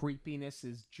 The creepiness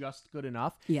is just good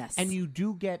enough. Yes. And you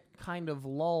do get kind of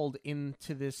lulled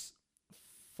into this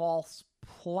false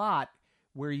plot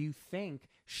where you think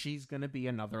she's going to be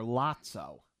another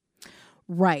Lotso.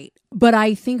 Right. But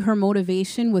I think her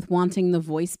motivation with wanting the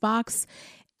voice box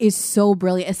is so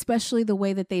brilliant, especially the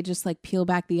way that they just like peel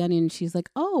back the onion. She's like,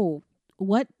 oh,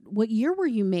 what year were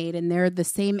you made? And they're the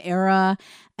same era.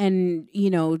 And,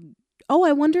 oh,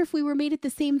 I wonder if we were made at the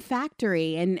same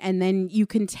factory. And then you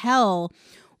can tell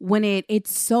when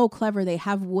it's so clever. They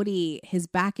have Woody, his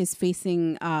back is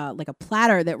facing like a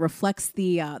platter that reflects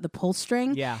the pull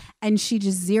string. Yeah. And she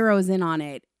just zeroes in on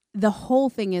it. The whole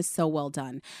thing is so well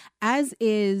done, as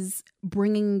is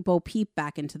bringing Bo Peep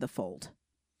back into the fold.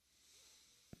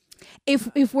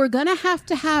 If we're going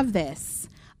to have this,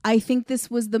 I think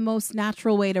this was the most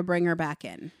natural way to bring her back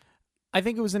in. I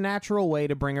think it was a natural way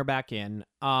to bring her back in.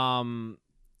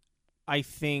 I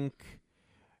think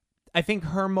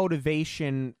her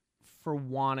motivation for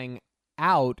wanting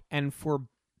out and for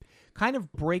kind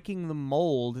of breaking the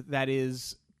mold that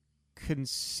is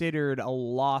considered a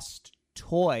lost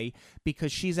toy,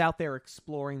 because she's out there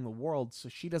exploring the world, so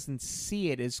she doesn't see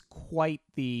it as quite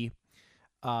the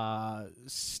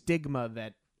stigma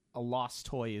that a lost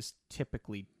toy is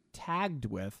typically tagged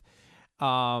with.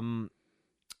 I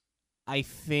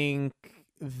think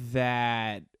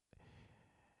that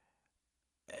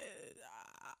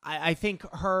I think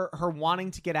her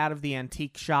wanting to get out of the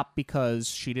antique shop because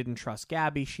she didn't trust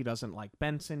Gabby, she doesn't like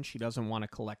Benson, she doesn't want to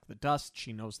collect the dust,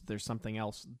 she knows that there's something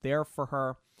else there for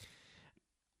her.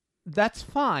 That's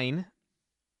fine.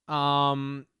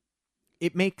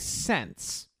 It makes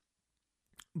sense.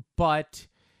 But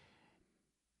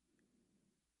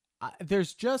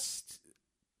there's just...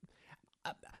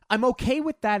 I'm okay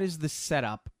with that as the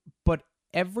setup, but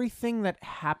everything that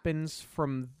happens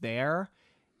from there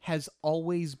has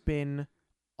always been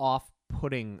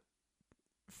off-putting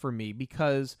for me,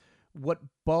 because what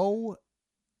Bo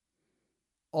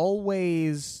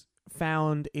always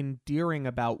found endearing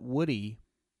about Woody,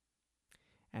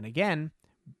 and again,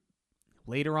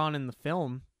 later on in the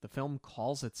film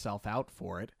calls itself out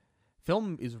for it.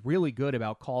 Film is really good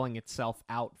about calling itself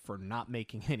out for not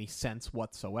making any sense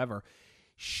whatsoever.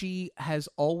 She has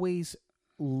always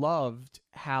loved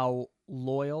how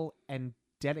loyal and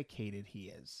dedicated he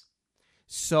is.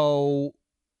 So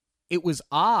it was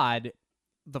odd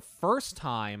the first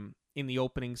time in the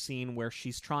opening scene where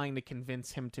she's trying to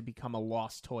convince him to become a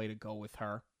lost toy to go with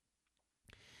her.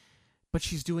 But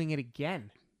she's doing it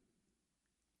again.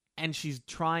 And she's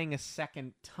trying a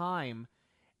second time.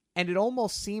 And it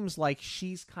almost seems like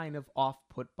she's kind of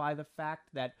off-put by the fact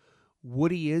that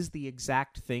Woody is the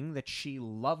exact thing that she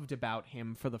loved about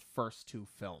him for the first two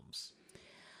films.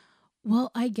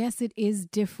 Well, I guess it is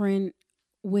different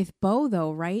with Bo,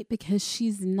 though, right? Because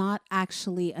she's not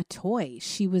actually a toy.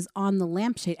 She was on the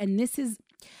lampshade. And this is,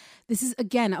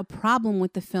 again, a problem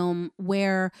with the film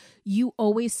where you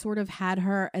always sort of had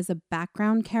her as a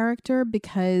background character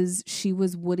because she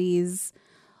was Woody's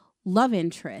love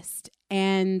interest.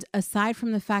 And aside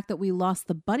from the fact that we lost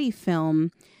the Buddy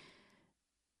film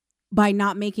by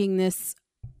not making this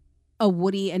a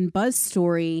Woody and Buzz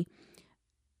story,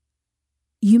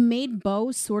 you made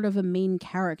Bo sort of a main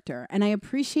character. And I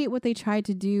appreciate what they tried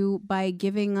to do by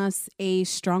giving us a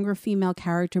stronger female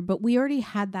character, but we already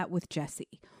had that with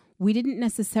Jessie. We didn't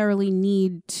necessarily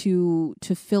need to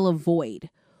fill a void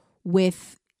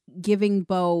with giving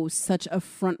Bo such a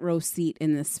front row seat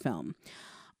in this film.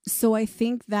 So I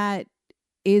think that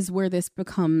is where this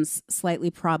becomes slightly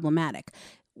problematic.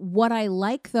 What I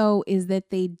like, though, is that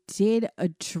they did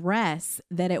address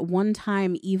that at one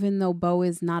time, even though Bo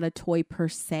is not a toy per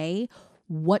se,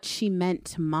 what she meant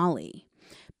to Molly.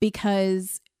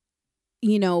 Because,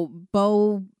 you know,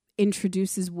 Bo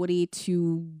introduces Woody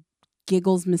to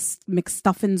Giggles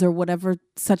McStuffins or whatever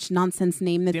such nonsense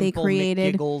name that Dimple they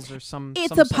created. McGiggles or some.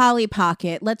 It's some a Polly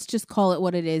Pocket. Let's just call it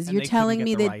what it is. And You're telling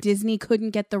me that rights. Disney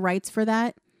couldn't get the rights for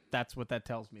that? That's what that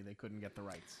tells me. They couldn't get the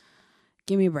rights.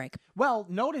 Give me a break. Well,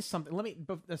 notice something.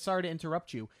 Sorry to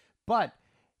interrupt you, but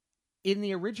in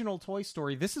the original Toy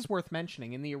Story, this is worth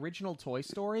mentioning. In the original Toy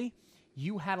Story,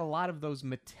 you had a lot of those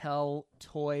Mattel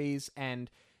toys and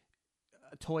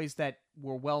toys that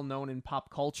were well known in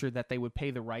pop culture that they would pay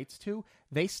the rights to.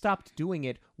 They stopped doing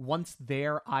it once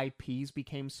their IPs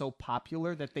became so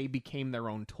popular that they became their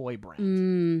own toy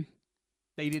brand.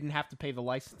 They didn't have to pay the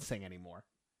licensing anymore.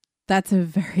 That's a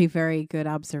very, very good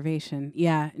observation.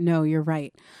 Yeah, no, you're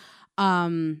right.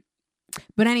 But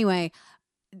anyway,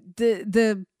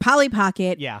 the Polly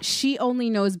Pocket, she only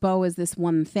knows Bo as this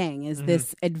one thing, is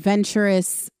this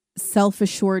adventurous,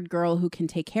 self-assured girl who can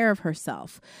take care of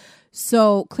herself.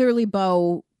 So clearly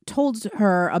Bo told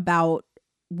her about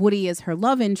Woody as her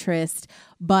love interest,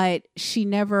 but she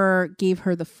never gave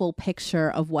her the full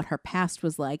picture of what her past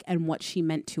was like and what she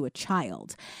meant to a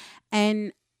child.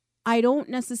 And I don't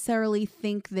necessarily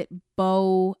think that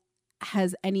Bo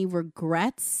has any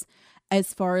regrets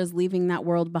as far as leaving that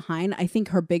world behind. I think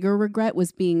her bigger regret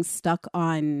was being stuck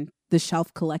on the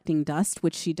shelf collecting dust,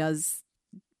 which she does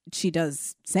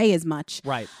say as much.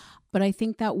 Right. But I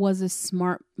think that was a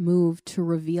smart move to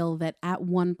reveal that at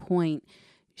one point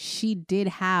she did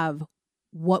have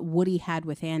what Woody had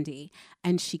with Andy,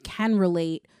 and she can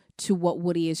relate to what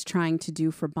Woody is trying to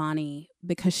do for Bonnie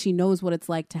because she knows what it's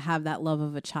like to have that love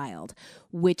of a child,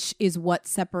 which is what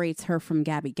separates her from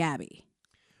Gabby Gabby.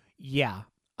 Yeah.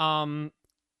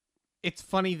 It's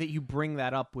funny that you bring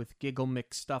that up with Giggle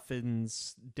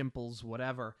McStuffins, Dimples,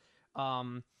 whatever,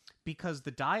 because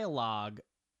the dialogue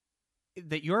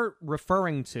that you're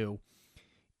referring to,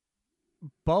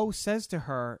 Bo says to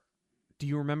her, "Do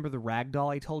you remember the rag doll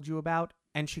I told you about?"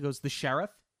 And she goes, "The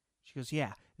sheriff?" She goes,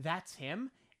 "Yeah, that's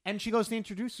him." And she goes to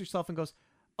introduce herself and goes,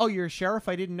 "Oh, you're a sheriff?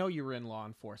 I didn't know you were in law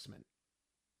enforcement.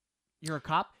 You're a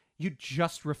cop? You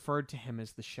just referred to him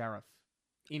as the sheriff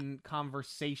in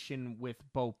conversation with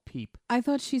Bo Peep." I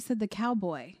thought she said the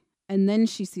cowboy, and then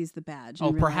she sees the badge.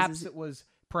 And perhaps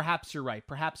you're right.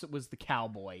 Perhaps it was the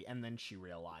cowboy, and then she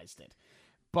realized it.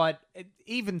 But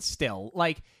even still,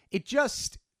 like, it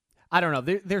just, I don't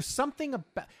know. There's something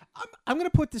about, I'm going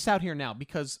to put this out here now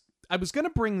because I was going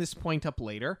to bring this point up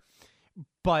later,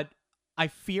 but I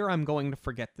fear I'm going to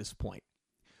forget this point.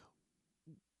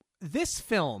 This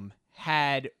film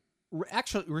had,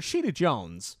 actually, Rashida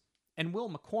Jones and Will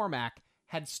McCormack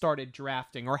had started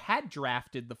drafting, or had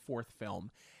drafted, the fourth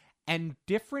film, and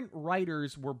different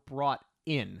writers were brought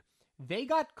in. They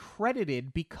got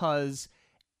credited because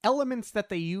elements that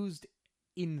they used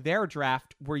in their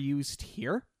draft were used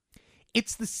here.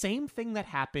 It's the same thing that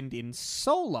happened in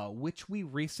Solo, which we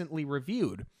recently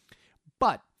reviewed.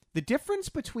 But the difference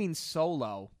between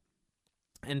Solo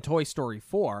and Toy Story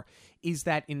 4 is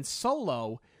that in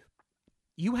Solo,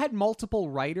 you had multiple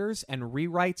writers and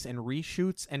rewrites and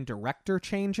reshoots and director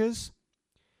changes.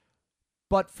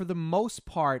 But for the most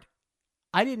part,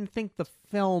 I didn't think the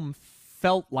film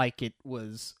felt like it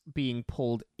was being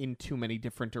pulled in too many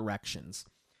different directions.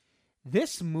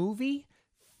 This movie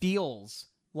feels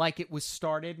like it was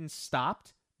started and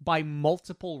stopped by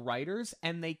multiple writers,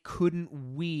 and they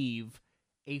couldn't weave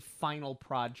a final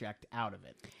project out of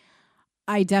it.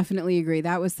 I definitely agree.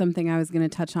 That was something I was going to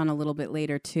touch on a little bit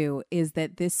later too, is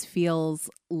that this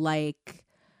feels like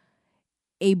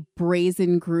a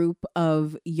brazen group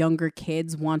of younger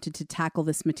kids wanted to tackle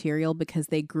this material because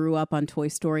they grew up on Toy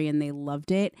Story and they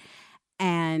loved it.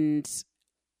 And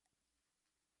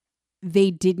they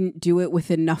didn't do it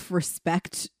with enough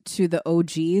respect to the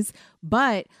OGs.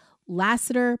 But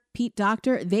Lasseter, Pete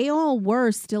Docter, they all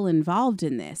were still involved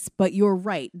in this. But you're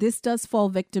right. This does fall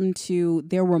victim to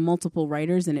there were multiple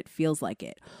writers and it feels like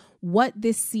it. What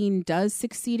this scene does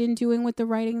succeed in doing with the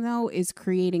writing, though, is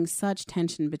creating such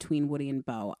tension between Woody and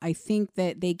Bo. I think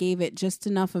that they gave it just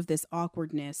enough of this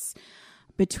awkwardness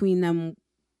between them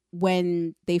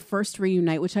when they first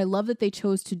reunite, which I love that they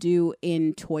chose to do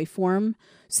in toy form.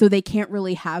 So they can't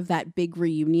really have that big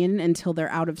reunion until they're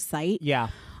out of sight. Yeah.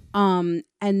 And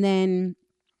then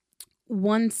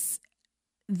once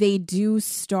they do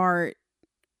start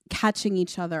catching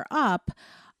each other up,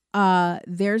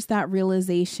 there's that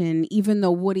realization, even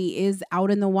though Woody is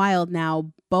out in the wild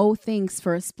now, Bo thinks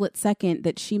for a split second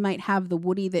that she might have the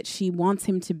Woody that she wants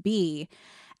him to be.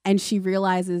 And she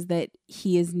realizes that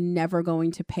he is never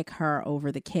going to pick her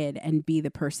over the kid and be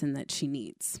the person that she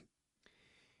needs.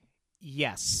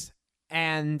 Yes.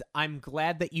 And I'm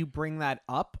glad that you bring that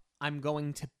up. I'm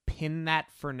going to pin that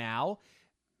for now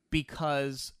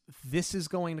because this is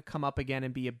going to come up again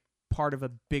and be a part of a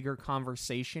bigger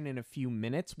conversation in a few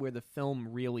minutes where the film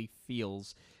really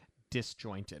feels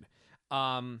disjointed.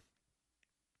 Buzz,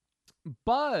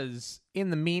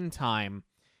 in the meantime,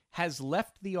 has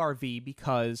left the RV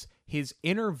because his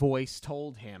inner voice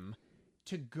told him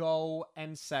to go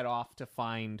and set off to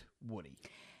find Woody.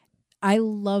 I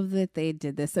love that they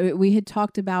did this. So we had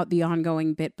talked about the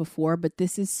ongoing bit before, but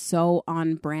this is so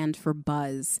on brand for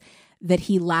Buzz that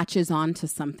he latches on to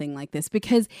something like this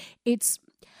because it's...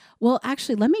 Well,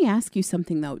 actually, let me ask you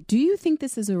something, though. Do you think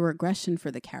this is a regression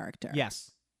for the character?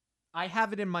 Yes. I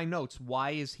have it in my notes.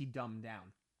 Why is he dumbed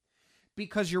down?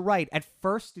 Because you're right. At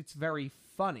first, it's very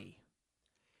funny.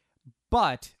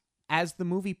 But as the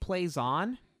movie plays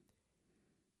on,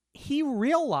 he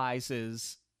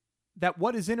realizes that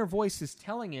what his inner voice is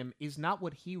telling him is not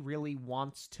what he really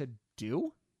wants to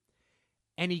do.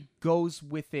 And he goes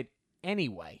with it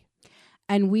anyway.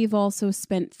 And we've also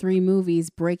spent 3 movies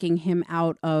breaking him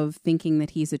out of thinking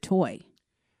that he's a toy.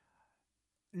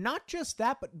 Not just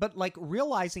that, but like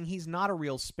realizing he's not a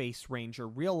real space ranger,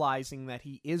 realizing that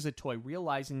he is a toy,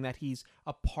 realizing that he's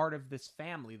a part of this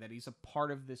family, that he's a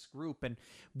part of this group. And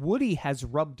Woody has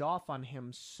rubbed off on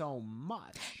him so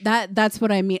much. That's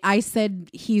what I mean. I said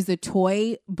he's a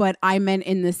toy, but I meant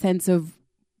in the sense of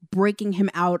breaking him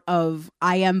out of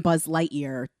I am Buzz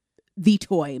Lightyear, the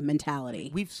toy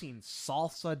mentality. We've seen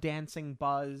salsa dancing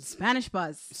Buzz.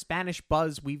 Spanish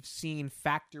Buzz. We've seen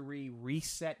factory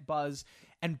reset Buzz.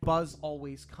 And Buzz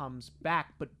always comes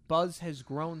back. But Buzz has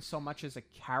grown so much as a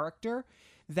character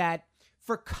that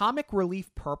for comic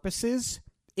relief purposes,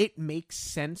 it makes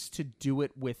sense to do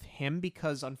it with him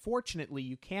because, unfortunately,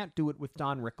 you can't do it with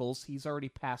Don Rickles. He's already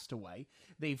passed away.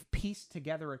 They've pieced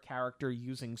together a character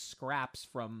using scraps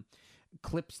from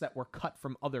clips that were cut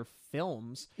from other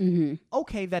films. Mm-hmm.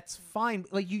 Okay, that's fine.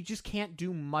 Like, you just can't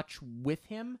do much with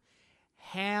him.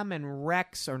 Ham and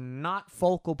Rex are not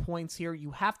focal points here.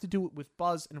 You have to do it with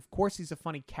Buzz, and of course he's a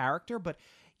funny character, but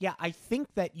yeah, I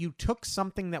think that you took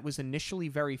something that was initially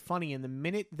very funny, and the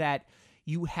minute that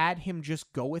you had him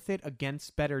just go with it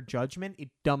against better judgment, it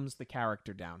dumbs the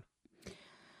character down.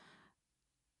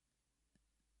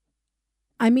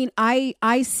 I mean,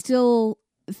 I still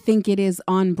think it is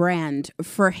on brand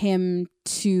for him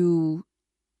to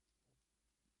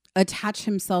attach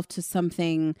himself to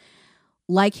something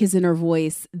like his inner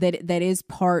voice that is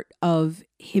part of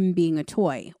him being a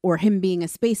toy or him being a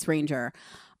space ranger.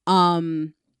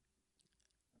 But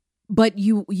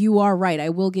you are right. I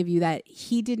will give you that.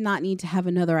 He did not need to have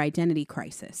another identity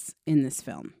crisis in this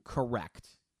film. Correct.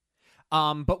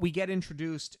 But we get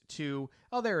introduced to,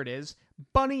 there it is,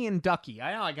 Bunny and Ducky.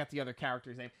 I know I got the other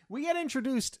character's name. We get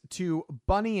introduced to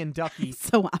Bunny and Ducky. It's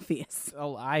so obvious.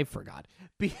 Oh, I forgot.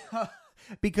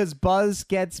 Because Buzz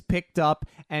gets picked up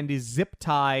and is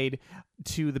zip-tied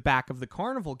to the back of the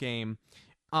carnival game.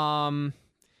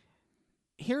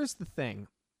 Here's the thing.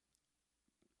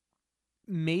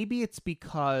 Maybe it's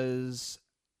because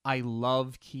I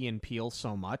love Key and Peele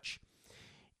so much.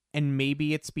 And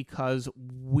maybe it's because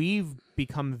we've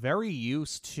become very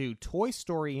used to Toy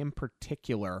Story in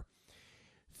particular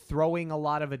throwing a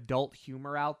lot of adult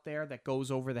humor out there that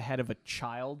goes over the head of a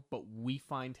child, but we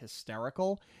find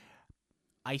hysterical.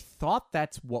 I thought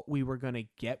that's what we were going to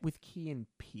get with Key and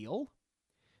Peele.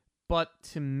 But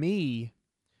to me,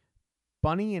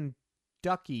 Bunny and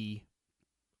Ducky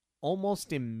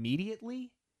almost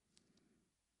immediately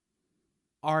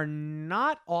are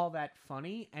not all that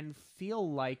funny and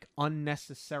feel like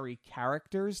unnecessary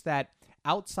characters that,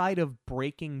 outside of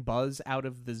breaking Buzz out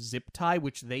of the zip tie,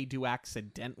 which they do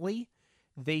accidentally,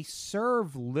 they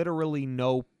serve literally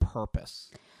no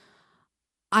purpose.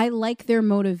 I like their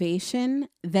motivation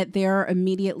that they're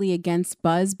immediately against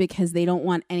Buzz because they don't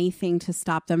want anything to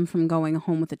stop them from going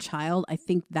home with a child. I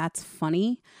think that's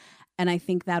funny, and I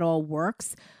think that all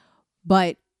works.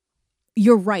 But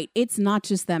you're right. It's not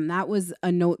just them. That was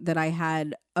a note that I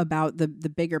had about the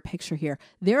bigger picture here.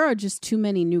 There are just too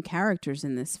many new characters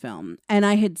in this film. And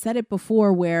I had said it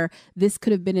before where this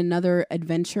could have been another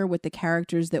adventure with the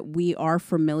characters that we are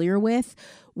familiar with,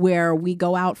 where we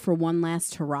go out for one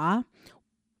last hurrah.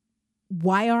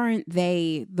 Why aren't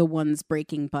they the ones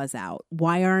breaking Buzz out?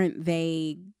 Why aren't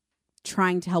they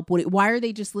trying to help Woody? Why are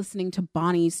they just listening to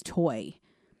Bonnie's toy?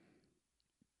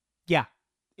 Yeah.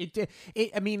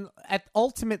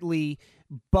 Ultimately,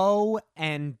 Bo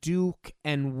and Duke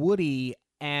and Woody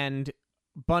and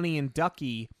Bunny and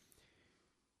Ducky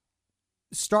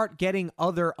start getting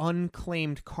other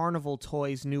unclaimed carnival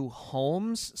toys new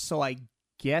homes, so I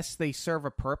guess they serve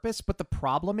a purpose. But the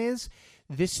problem is,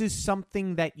 this is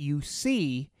something that you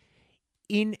see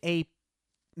in a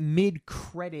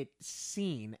mid-credit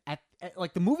scene at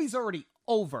like the movie's already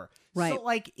over. Right.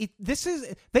 So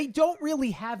they don't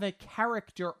really have a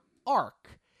character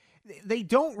arc. They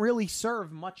don't really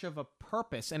serve much of a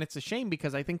purpose, and it's a shame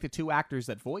because I think the two actors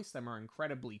that voice them are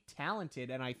incredibly talented,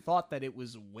 and I thought that it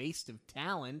was a waste of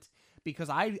talent because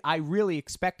I really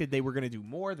expected they were going to do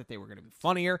more, that they were going to be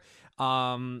funnier.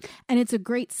 And it's a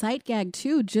great sight gag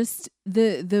too, just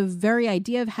the very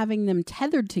idea of having them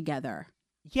tethered together.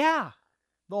 Yeah.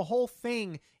 The whole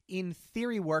thing in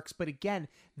theory works, but again,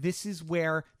 this is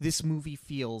where this movie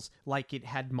feels like it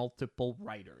had multiple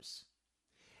writers.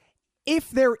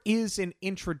 If there is an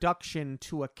introduction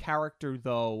to a character,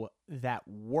 though, that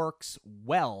works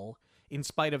well, in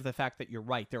spite of the fact that you're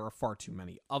right, there are far too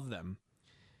many of them,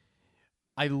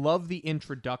 I love the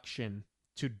introduction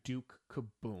to Duke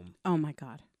Kaboom. Oh my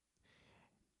God.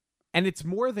 And it's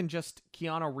more than just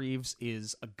Keanu Reeves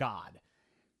is a god.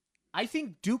 I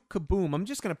think Duke Kaboom, I'm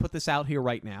just going to put this out here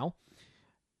right now.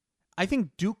 I think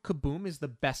Duke Kaboom is the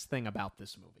best thing about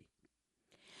this movie.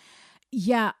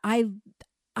 Yeah, I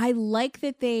like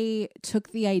that they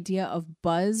took the idea of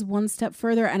Buzz one step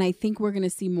further, and I think we're going to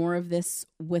see more of this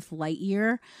with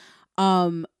Lightyear.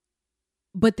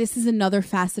 But this is another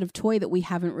facet of toy that we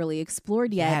haven't really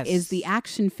explored yet, is the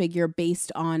action figure based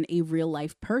on a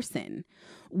real-life person,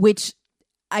 which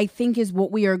I think is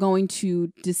what we are going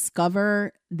to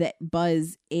discover that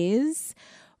Buzz is.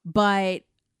 But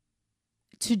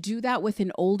to do that with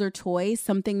an older toy,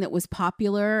 something that was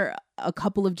popular a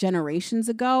couple of generations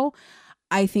ago,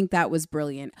 I think that was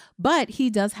brilliant. But he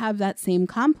does have that same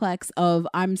complex of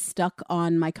I'm stuck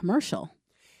on my commercial.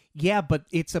 Yeah, but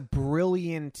it's a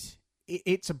brilliant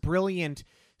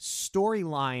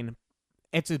storyline.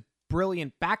 It's a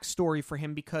brilliant backstory for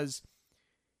him because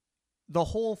the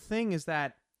whole thing is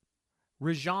that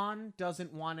Rajan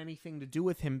doesn't want anything to do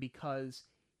with him because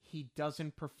he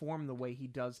doesn't perform the way he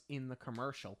does in the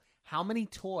commercial. How many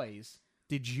toys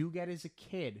did you get as a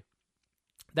kid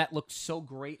that looked so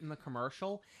great in the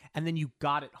commercial, and then you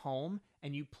got it home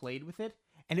and you played with it,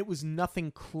 and it was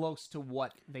nothing close to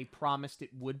what they promised it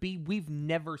would be? We've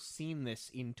never seen this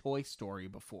in Toy Story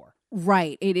before.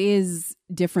 Right. It is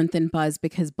different than Buzz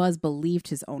because Buzz believed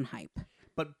his own hype.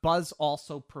 but Buzz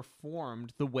also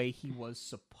performed the way he was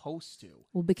supposed to.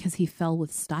 Well, because he fell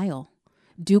with style.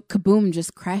 Duke Kaboom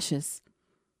just crashes.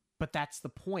 But that's the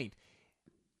point.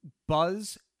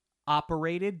 Buzz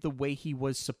operated the way he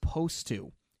was supposed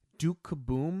to. Duke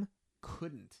Kaboom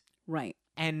couldn't. Right.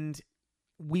 And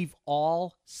we've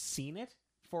all seen it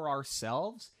for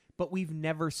ourselves, but we've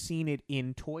never seen it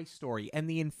in Toy Story. And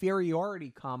the inferiority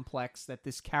complex that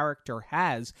this character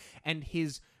has and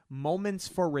his moments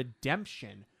for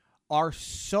redemption are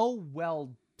so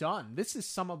well done. This is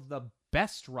some of the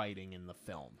best writing in the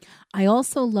film. I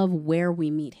also love where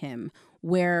we meet him,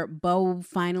 where Bo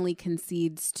finally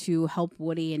concedes to help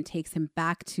Woody and takes him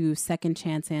back to Second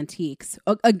Chance Antiques.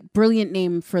 A brilliant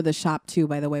name for the shop, too,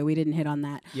 by the way. We didn't hit on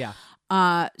that. Yeah.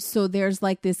 So there's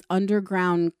like this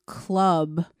underground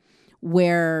club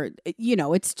where, you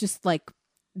know, it's just like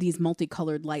these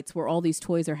multicolored lights where all these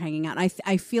toys are hanging out.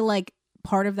 I feel like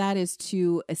part of that is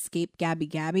to escape Gabby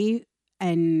Gabby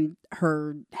and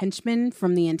her henchmen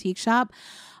from the antique shop.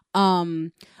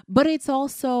 But it's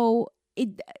also,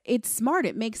 it's smart.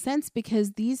 It makes sense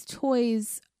because these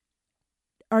toys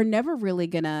are never really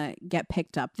gonna get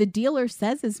picked up. The dealer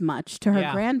says as much to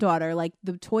her granddaughter, like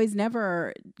the toys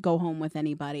never go home with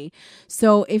anybody.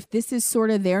 So if this is sort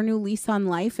of their new lease on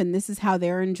life and this is how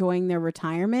they're enjoying their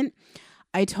retirement,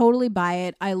 I totally buy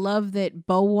it. I love that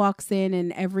Bo walks in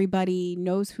and everybody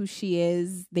knows who she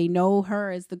is. They know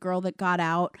her as the girl that got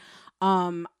out.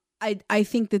 I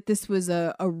think that this was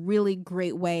a really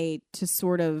great way to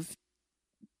sort of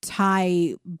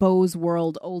tie Bo's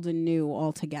world, old and new,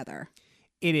 all together.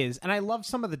 It is. And I love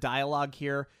some of the dialogue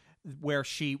here where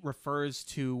she refers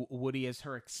to Woody as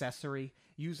her accessory,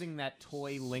 using that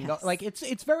toy lingo. Yes. Like,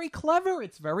 it's very clever.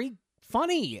 It's very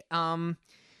funny.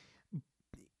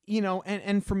 You know,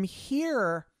 and from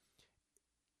here,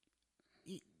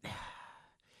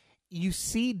 you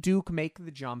see Duke make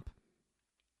the jump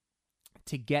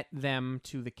to get them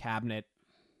to the cabinet,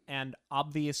 and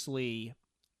obviously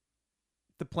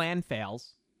the plan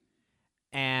fails,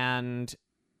 and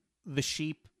the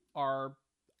sheep are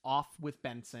off with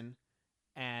Benson,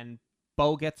 and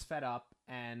Bo gets fed up,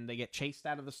 and they get chased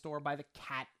out of the store by the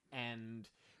cat, and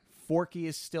Forky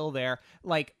is still there.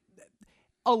 Like,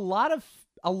 a lot of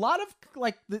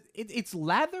like it's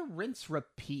lather, rinse,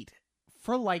 repeat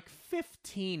for like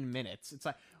 15 minutes. It's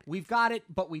like, we've got it,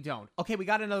 but we don't. Okay, we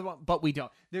got another one, but we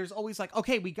don't. There's always like,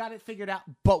 okay, we got it figured out,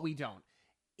 but we don't.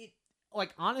 It,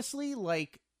 like, honestly,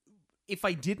 like, if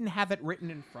I didn't have it written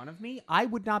in front of me, I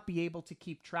would not be able to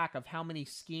keep track of how many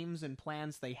schemes and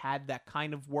plans they had that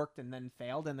kind of worked and then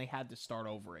failed, and they had to start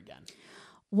over again.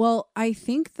 Well, I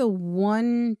think the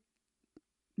one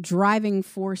driving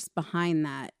force behind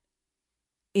that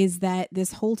is that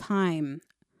this whole time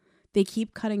they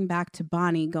keep cutting back to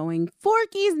Bonnie going,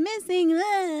 Forky's missing.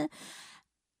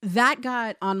 That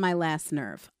got on my last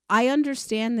nerve. I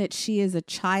understand that she is a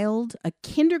child, a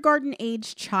kindergarten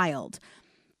age child.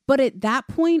 But at that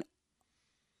point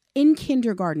in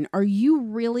kindergarten, are you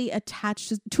really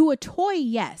attached to a toy?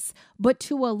 Yes. But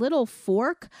to a little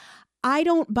fork, I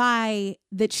don't buy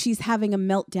that she's having a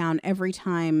meltdown every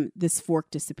time this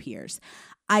fork disappears.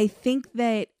 I think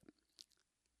that,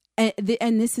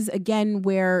 and this is again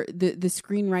where the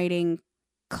screenwriting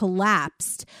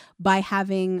collapsed by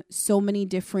having so many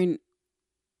different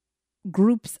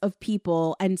groups of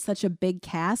people and such a big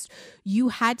cast. You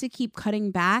had to keep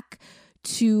cutting back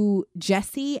to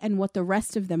Jessie and what the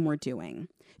rest of them were doing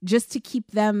just to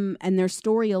keep them and their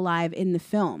story alive in the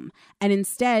film. And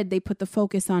instead, they put the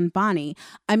focus on Bonnie.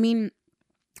 I mean,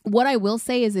 what I will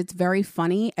say is it's very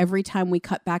funny every time we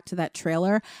cut back to that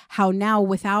trailer, how now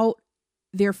without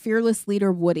their fearless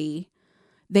leader, Woody,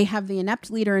 they have the inept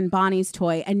leader in Bonnie's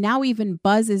toy, and now even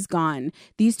Buzz is gone.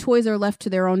 These toys are left to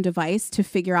their own device to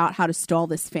figure out how to stall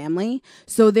this family.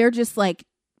 So they're just like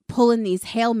pulling these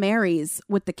Hail Marys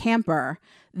with the camper.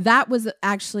 That was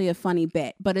actually a funny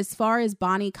bit. But as far as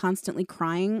Bonnie constantly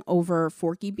crying over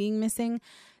Forky being missing,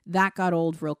 that got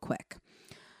old real quick.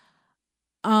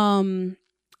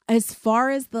 As far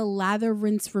as the lather,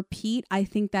 rinse, repeat, I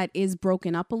think that is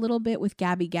broken up a little bit with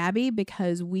Gabby Gabby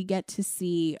because we get to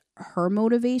see her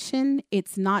motivation.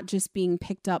 It's not just being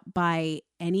picked up by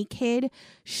any kid.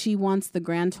 She wants the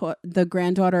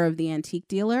granddaughter of the antique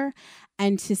dealer.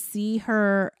 And to see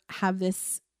her have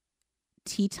this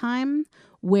tea time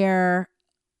where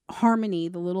Harmony,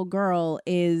 the little girl,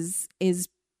 is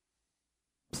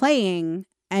playing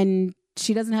and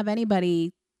she doesn't have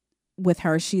anybody with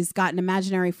her. She's got an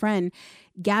imaginary friend.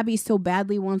 Gabby so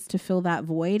badly wants to fill that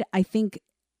void. I think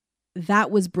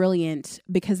that was brilliant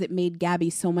because it made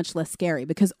Gabby so much less scary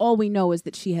because all we know is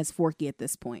that she has Forky at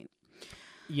this point.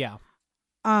 Yeah.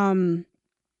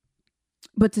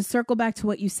 But to circle back to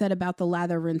what you said about the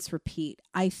lather, rinse, repeat,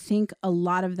 I think a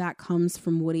lot of that comes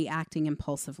from Woody acting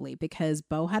impulsively because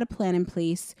Bo had a plan in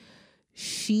place.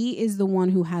 She is the one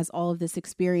who has all of this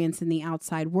experience in the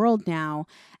outside world now,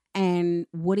 and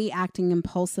Woody acting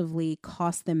impulsively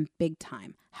cost them big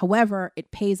time. However,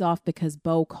 it pays off because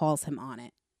Bo calls him on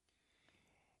it.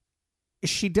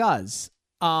 She does.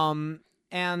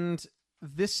 And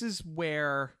this is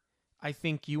where I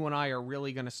think you and I are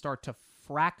really going to start to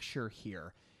fracture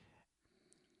here.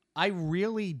 I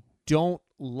really don't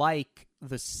like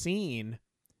the scene.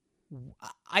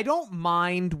 I don't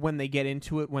mind when they get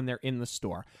into it when they're in the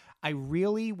store. I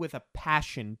really, with a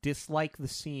passion, dislike the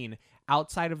scene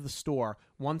outside of the store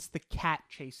once the cat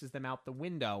chases them out the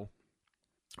window,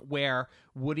 where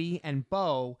Woody and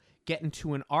Bo get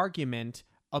into an argument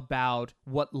about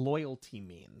what loyalty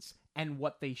means and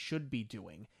what they should be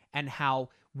doing, and how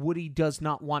Woody does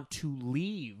not want to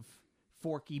leave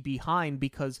Forky behind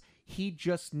because he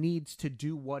just needs to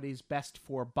do what is best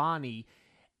for Bonnie.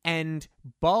 And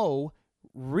Bo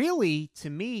really, to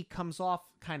me, comes off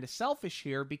kind of selfish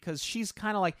here because she's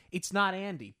kind of like, it's not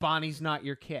Andy. Bonnie's not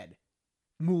your kid.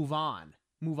 Move on.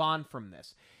 Move on from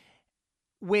this.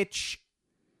 Which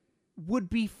would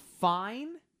be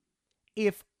fine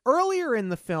if earlier in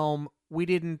the film we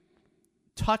didn't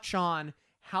touch on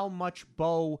how much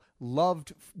Bo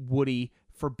loved Woody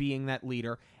for being that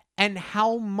leader and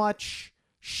how much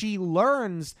she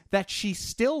learns that she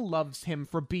still loves him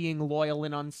for being loyal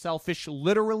and unselfish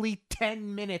literally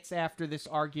 10 minutes after this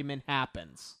argument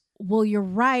happens. Well, you're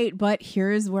right, but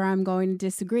here's where I'm going to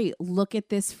disagree. Look at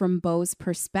this from Bo's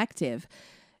perspective.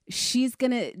 She's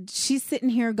sitting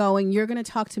here going, you're going to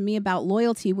talk to me about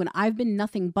loyalty when I've been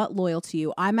nothing but loyal to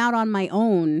you. I'm out on my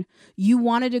own. You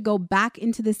wanted to go back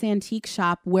into this antique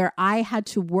shop where I had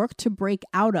to work to break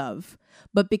out of.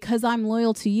 But because I'm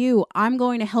loyal to you, I'm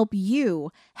going to help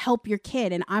you help your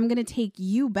kid, and I'm going to take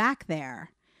you back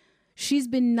there. She's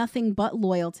been nothing but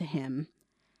loyal to him.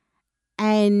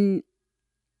 And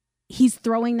he's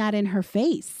throwing that in her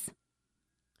face.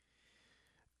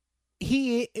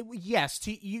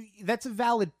 That's a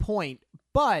valid point,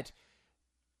 but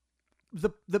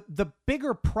the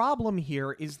bigger problem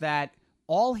here is that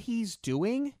all he's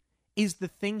doing is the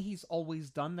thing he's always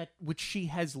done, that which she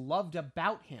has loved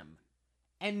about him,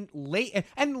 and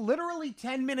literally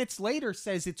 10 minutes later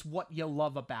says it's what you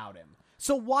love about him.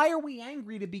 So why are we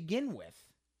angry to begin with?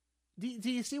 Do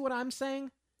you see what I'm saying?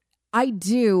 I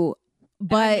do,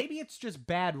 but maybe it's just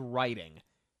bad writing.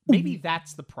 Maybe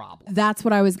that's the problem. That's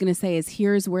what I was going to say, is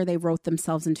here's where they wrote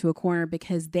themselves into a corner,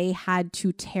 because they had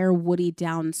to tear Woody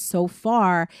down so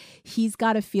far. He's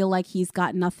got to feel like he's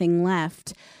got nothing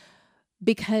left,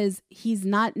 because he's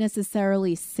not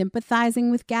necessarily sympathizing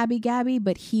with Gabby,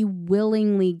 but he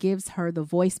willingly gives her the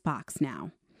voice box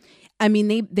now. I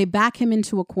mean, they back him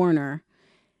into a corner.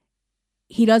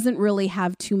 He doesn't really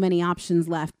have too many options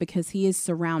left because he is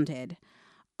surrounded.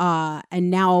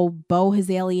 And now Bo has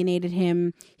alienated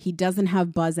him. He doesn't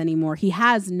have Buzz anymore. He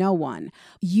has no one.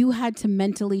 You had to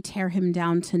mentally tear him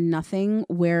down to nothing,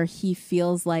 where he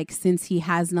feels like since he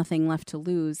has nothing left to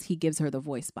lose, he gives her the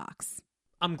voice box.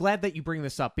 I'm glad that you bring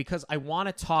this up because I want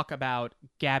to talk about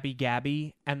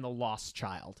Gabby and the Lost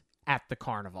Child at the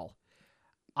carnival.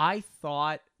 I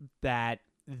thought that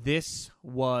this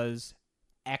was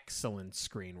excellent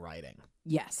screenwriting.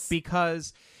 Yes.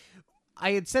 Because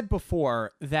I had said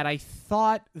before that I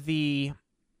thought the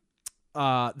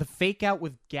fake out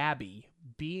with Gabby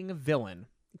being a villain,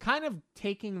 kind of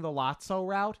taking the Lotso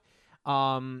route,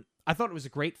 I thought it was a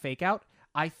great fake out.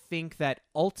 I think that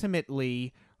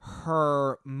ultimately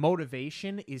her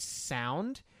motivation is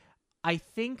sound. I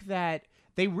think that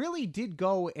they really did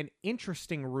go an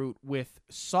interesting route with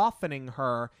softening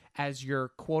her as your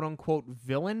quote-unquote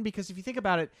villain, because if you think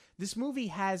about it, this movie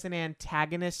has an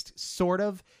antagonist, sort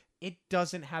of. It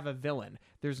doesn't have a villain.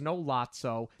 There's no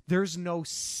Lotso. There's no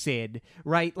Sid,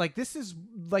 right? Like, this is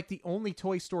like the only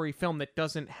Toy Story film that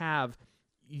doesn't have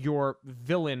your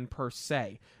villain per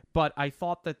se. But I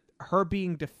thought that her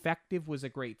being defective was a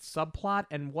great subplot,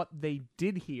 and what they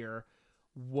did here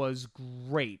was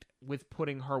great with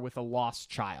putting her with a lost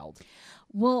child.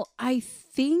 Well, I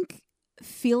think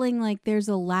feeling like there's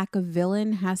a lack of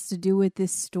villain has to do with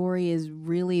this story is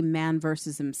really man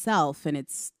versus himself, and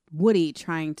it's Woody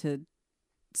trying to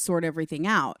sort everything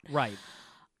out. Right.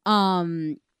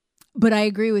 But I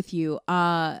agree with you.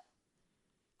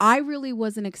 I really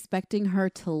wasn't expecting her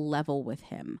to level with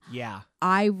him. Yeah.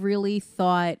 I really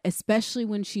thought, especially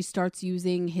when she starts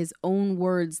using his own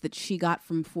words that she got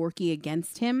from Forky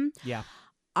against him. Yeah.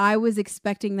 I was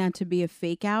expecting that to be a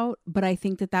fake out, but I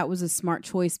think that that was a smart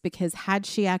choice because had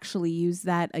she actually used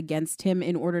that against him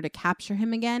in order to capture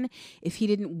him again, if he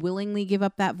didn't willingly give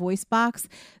up that voice box,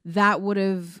 that would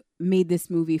have made this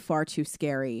movie far too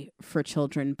scary for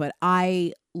children. But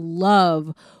I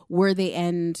love where they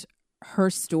end her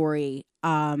story,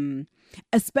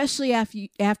 especially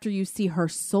after you see her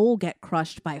soul get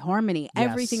crushed by Harmony. Yes.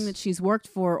 Everything that she's worked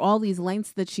for, all these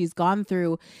lengths that she's gone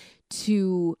through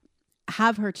to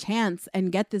have her chance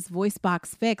and get this voice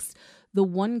box fixed, the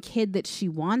one kid that she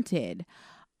wanted,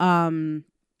 to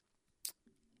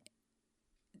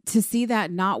see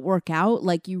that not work out,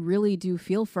 like, you really do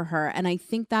feel for her. And I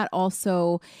think that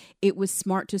also it was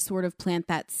smart to sort of plant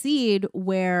that seed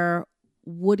where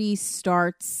Woody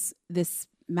starts this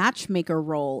matchmaker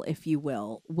role, if you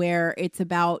will, where it's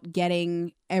about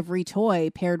getting every toy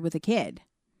paired with a kid.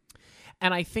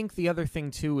 And I think the other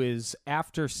thing, too, is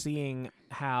after seeing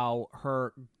how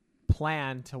her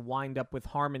plan to wind up with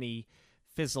Harmony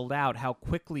fizzled out, how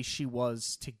quickly she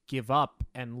was to give up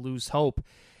and lose hope,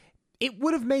 it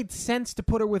would have made sense to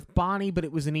put her with Bonnie, but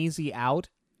it was an easy out.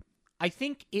 I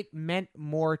think it meant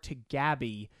more to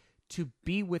Gabby to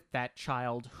be with that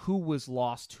child who was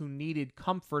lost, who needed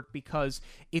comfort, because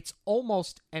it's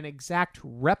almost an exact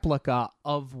replica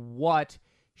of what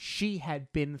she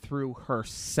had been through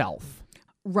herself.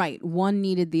 Right. One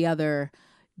needed the other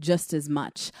just as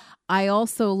much. I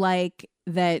also like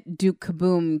that Duke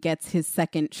Kaboom gets his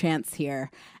second chance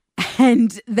here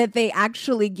and that they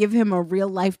actually give him a real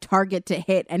life target to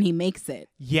hit and he makes it.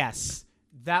 Yes,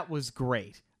 that was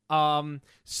great.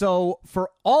 So for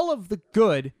all of the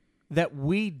good that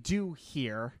we do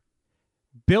here,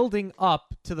 building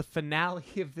up to the finale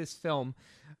of this film,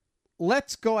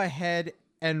 let's go ahead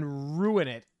and ruin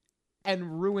it.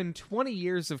 And ruin 20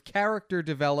 years of character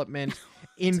development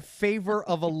in favor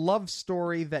of a love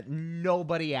story that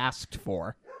nobody asked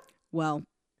for. Well,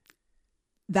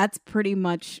 that's pretty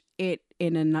much it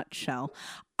in a nutshell.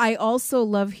 I also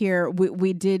love here,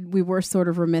 we were sort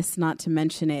of remiss not to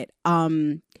mention it.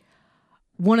 One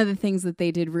of the things that they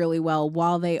did really well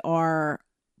while they are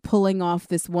pulling off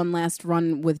this one last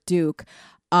run with Duke,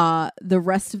 the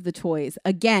rest of the toys,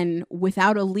 again,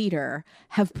 without a leader,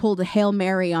 have pulled a Hail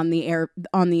Mary on the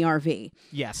RV.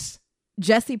 Yes.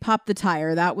 Jesse popped the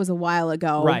tire. That was a while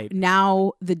ago. Right.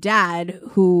 Now the dad,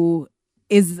 who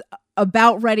is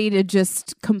about ready to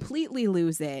just completely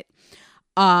lose it,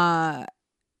 no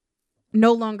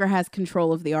longer has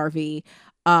control of the RV.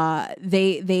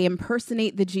 They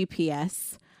impersonate the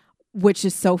GPS, which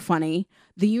is so funny.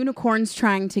 The unicorn's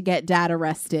trying to get Dad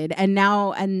arrested, and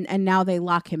now they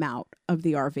lock him out of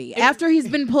the RV after he's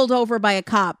been pulled over by a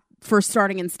cop for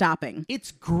starting and stopping.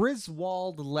 It's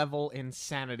Griswold level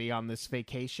insanity on this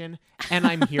vacation, and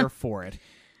I'm here for it.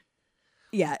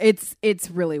 Yeah, it's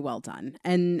really well done.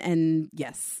 And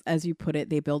yes, as you put it,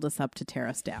 they build us up to tear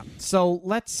us down. So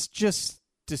let's just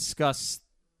discuss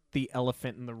the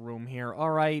elephant in the room here.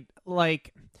 All right,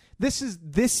 like this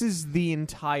is the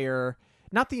entire,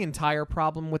 not the entire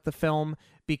problem with the film,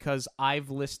 because I've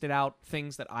listed out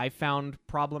things that I found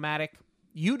problematic.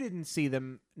 You didn't see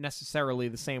them necessarily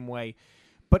the same way,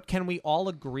 but can we all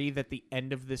agree that the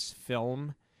end of this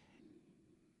film,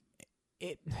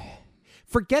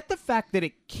 forget the fact that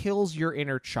it kills your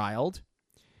inner child,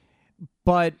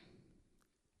 but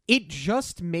it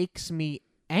just makes me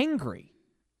angry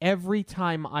every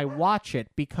time I watch it,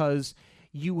 because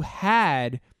you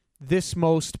had this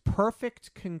most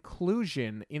perfect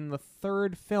conclusion in the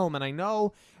third film. And I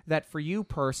know that for you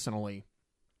personally,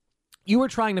 you were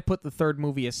trying to put the third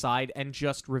movie aside and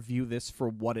just review this for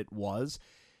what it was.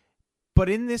 But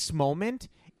in this moment,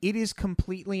 it is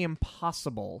completely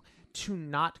impossible to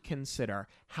not consider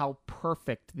how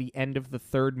perfect the end of the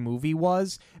third movie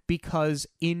was, because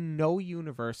in no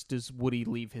universe does Woody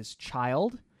leave his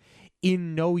child.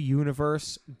 In no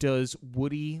universe does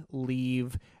Woody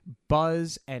leave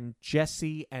Buzz and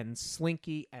Jesse and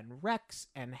Slinky and Rex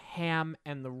and Ham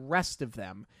and the rest of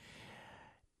them.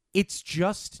 It's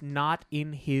just not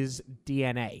in his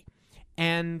DNA.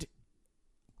 And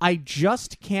I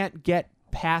just can't get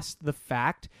past the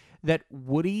fact that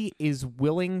Woody is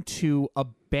willing to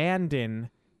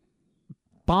abandon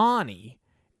Bonnie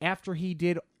after he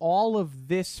did all of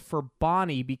this for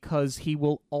Bonnie, because he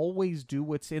will always do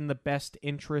what's in the best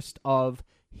interest of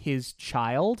his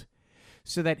child,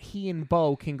 so that he and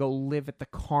Bo can go live at the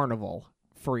carnival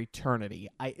for eternity.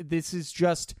 This is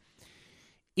just,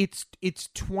 it's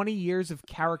 20 years of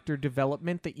character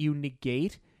development that you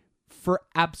negate for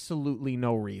absolutely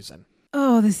no reason.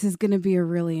 Oh, this is going to be a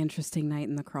really interesting night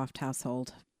in the Croft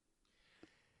household.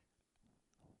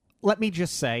 Let me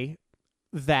just say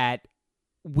that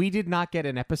we did not get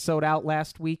an episode out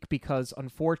last week because,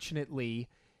 unfortunately,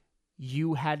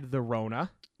 you had the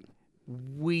Rona.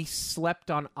 We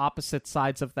slept on opposite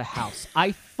sides of the house.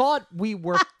 I thought we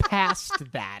were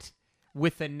past that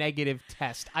with a negative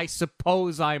test. I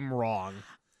suppose I'm wrong.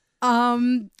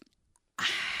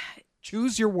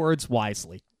 Choose your words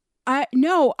wisely.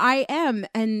 No, I am.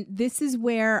 And this is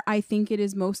where I think it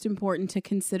is most important to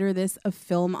consider this a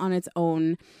film on its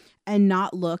own and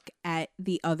not look at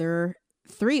the other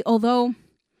three. Although,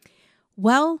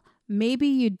 well, maybe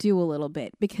you do a little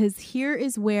bit, because here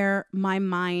is where my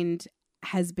mind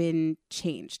has been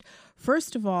changed.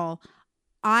 First of all,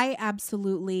 I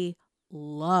absolutely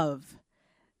love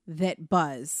that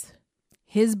Buzz,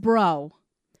 his bro,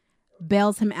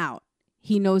 bails him out.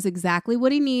 He knows exactly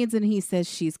what he needs, and he says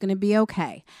she's going to be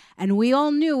okay. And we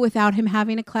all knew, without him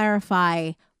having to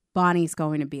clarify, Bonnie's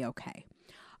going to be okay.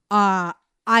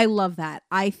 I love that.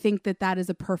 I think that that is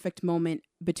a perfect moment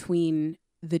between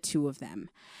the two of them.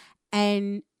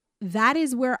 And that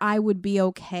is where I would be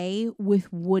okay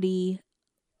with Woody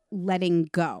letting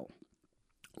go.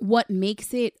 What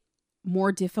makes it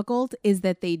more difficult is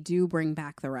that they do bring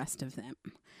back the rest of them.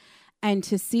 And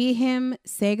to see him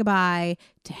say goodbye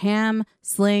to Ham,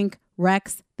 Slink,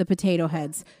 Rex, the Potato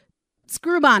Heads,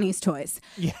 screw Bonnie's toys.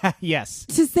 Yeah, yes.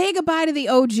 To say goodbye to the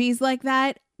OGs like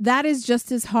that, that is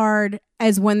just as hard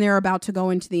as when they're about to go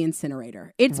into the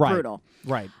incinerator. It's brutal.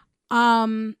 Right.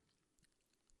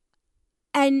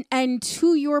 And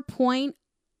to your point,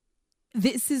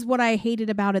 this is what I hated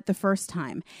about it the first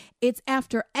time. It's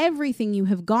after everything you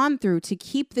have gone through to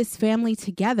keep this family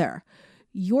together,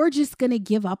 you're just going to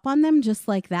give up on them just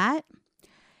like that?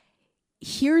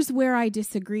 Here's where I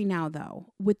disagree now, though,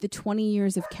 with the 20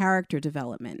 years of character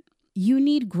development. You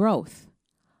need growth.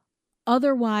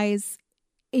 Otherwise,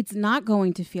 it's not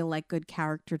going to feel like good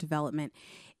character development.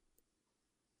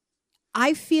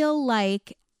 I feel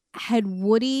like had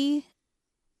Woody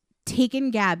taken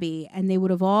Gabby and they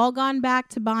would have all gone back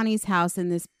to Bonnie's house in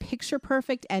this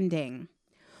picture-perfect ending,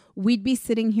 we'd be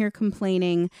sitting here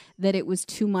complaining that it was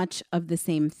too much of the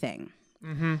same thing.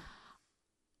 Mm-hmm.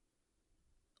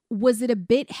 Was it a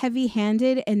bit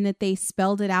heavy-handed in that they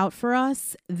spelled it out for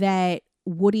us that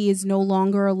Woody is no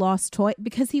longer a lost toy?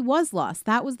 Because he was lost.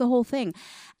 That was the whole thing.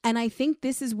 And I think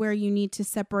this is where you need to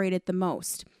separate it the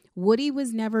most. Woody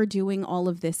was never doing all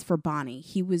of this for Bonnie.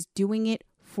 He was doing it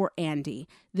for Andy.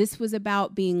 This was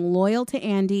about being loyal to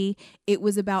Andy. It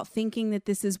was about thinking that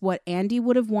this is what Andy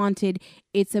would have wanted.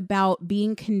 It's about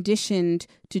being conditioned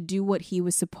to do what he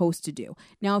was supposed to do.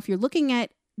 Now, if you're looking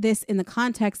at this in the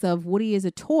context of Woody is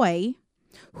a toy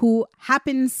who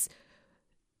happens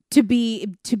to be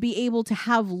able to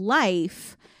have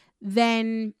life,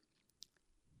 then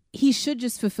he should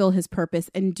just fulfill his purpose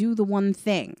and do the one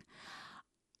thing.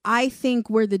 I think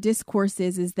where the discourse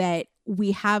is that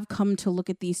we have come to look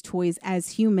at these toys as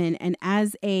human, and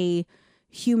as a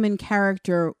human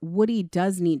character, Woody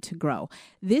does need to grow.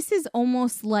 This is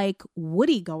almost like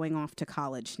Woody going off to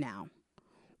college now,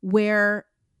 where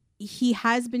he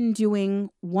has been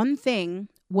doing one thing,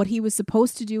 what he was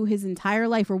supposed to do his entire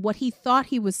life, or what he thought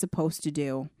he was supposed to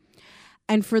do.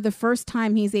 And for the first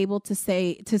time, he's able to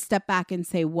step back and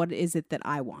say, what is it that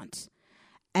I want?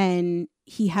 And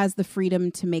he has the freedom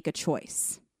to make a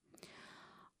choice.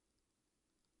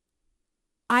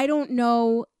 I don't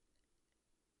know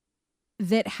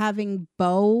that having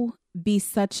Bo be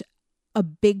such a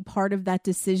big part of that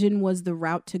decision was the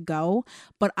route to go,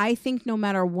 but I think no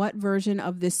matter what version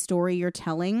of this story you're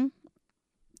telling,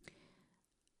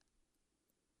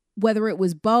 whether it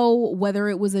was Bo, whether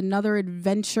it was another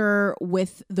adventure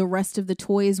with the rest of the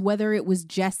toys, whether it was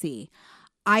Jessie,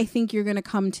 I think you're going to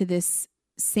come to this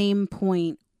same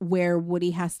point where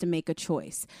Woody has to make a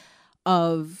choice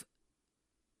of,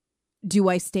 do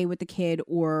I stay with the kid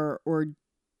or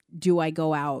do I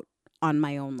go out on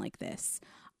my own like this?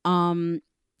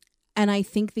 And I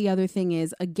think the other thing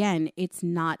is, again, it's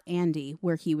not Andy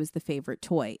where he was the favorite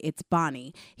toy. It's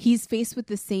Bonnie. He's faced with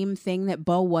the same thing that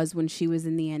Bo was when she was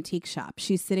in the antique shop.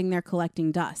 She's sitting there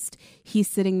collecting dust. He's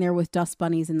sitting there with dust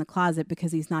bunnies in the closet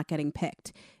because he's not getting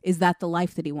picked. Is that the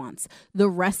life that he wants? The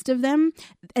rest of them,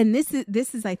 and this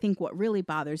is I think what really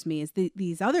bothers me, is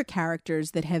these other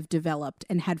characters that have developed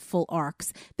and had full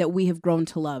arcs that we have grown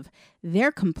to love,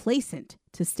 they're complacent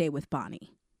to stay with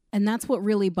Bonnie. And that's what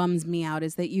really bums me out,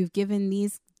 is that you've given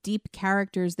these deep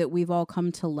characters that we've all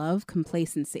come to love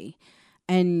complacency,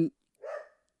 and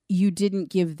you didn't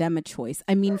give them a choice.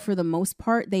 I mean, for the most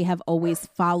part, they have always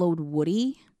followed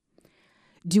Woody.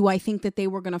 Do I think that they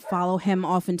were going to follow him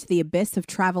off into the abyss of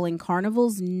traveling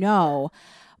carnivals? No.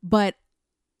 But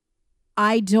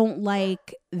I don't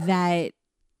like that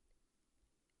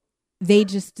they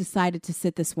just decided to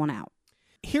sit this one out.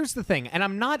 Here's the thing, and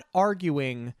I'm not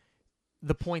arguing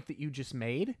the point that you just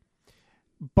made,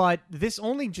 but this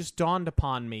only just dawned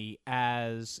upon me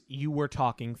as you were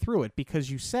talking through it,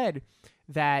 because you said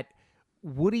that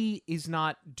Woody is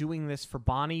not doing this for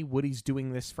Bonnie, Woody's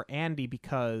doing this for Andy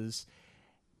because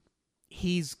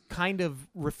he's kind of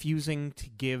refusing to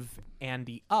give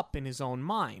Andy up in his own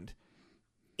mind.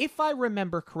 If I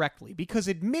remember correctly, because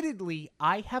admittedly,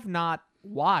 I have not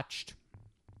watched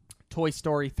Toy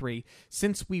Story 3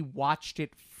 since we watched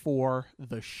it for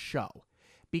the show.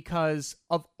 Because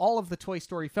of all of the Toy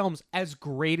Story films, as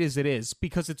great as it is,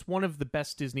 because it's one of the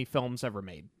best Disney films ever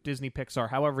made, Disney Pixar,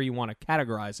 however you want to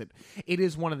categorize it, it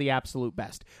is one of the absolute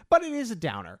best. But it is a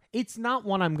downer. It's not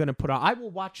one I'm going to put on. I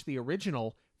will watch the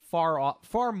original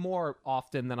far more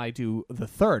often than I do the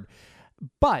third.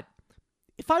 But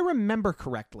if I remember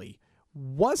correctly,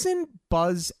 wasn't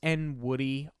Buzz and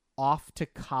Woody off to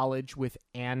college with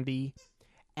Andy,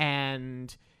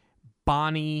 and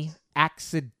Bonnie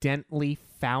accidentally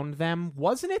found them?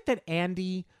 Wasn't it that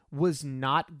Andy was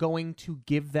not going to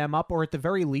give them up, or at the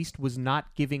very least was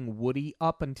not giving Woody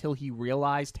up until he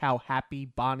realized how happy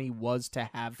Bonnie was to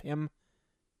have him?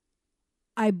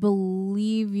 I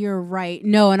believe you're right.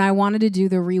 No, and I wanted to do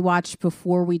the rewatch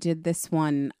before we did this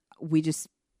one. We just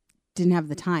didn't have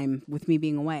the time with me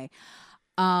being away.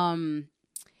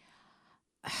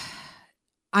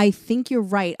 I think you're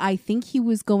right. I think he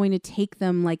was going to take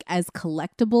them like as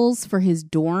collectibles for his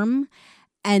dorm,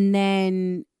 and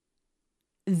then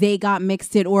they got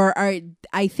mixed in, or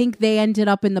I think they ended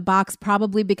up in the box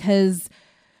probably because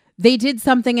they did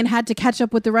something and had to catch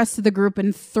up with the rest of the group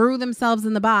and threw themselves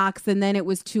in the box, and then it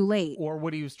was too late. Or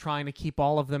Woody was trying to keep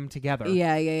all of them together.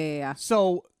 Yeah.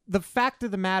 So the fact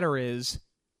of the matter is,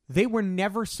 they were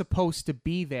never supposed to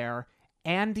be there.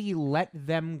 Andy let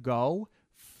them go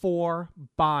for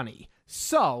Bonnie.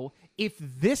 So if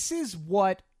this is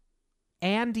what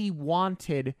Andy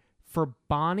wanted for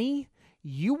Bonnie,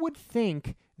 you would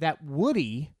think that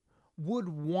Woody would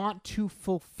want to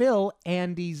fulfill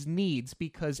Andy's needs,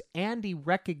 because Andy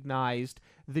recognized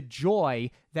the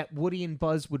joy that Woody and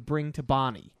Buzz would bring to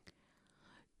Bonnie.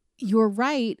 You're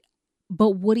right,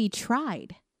 but Woody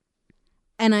tried.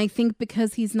 And I think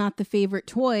because he's not the favorite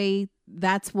toy,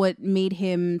 that's what made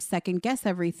him second guess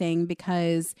everything,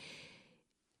 because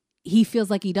he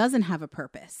feels like he doesn't have a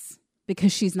purpose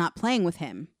because she's not playing with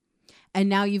him. And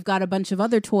now you've got a bunch of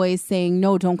other toys saying,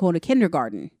 no, don't go to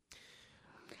kindergarten.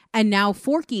 And now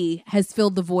Forky has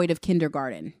filled the void of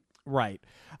kindergarten. Right.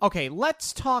 Okay,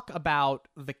 let's talk about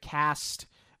the cast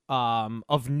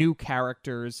of new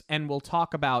characters, and we'll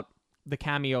talk about the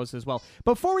cameos as well.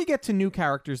 Before we get to new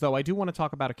characters, though, I do want to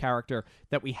talk about a character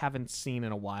that we haven't seen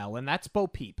in a while, and that's Bo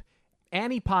Peep.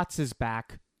 Annie Potts is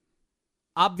back.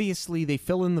 Obviously, they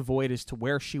fill in the void as to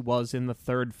where she was in the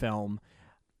third film.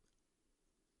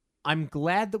 I'm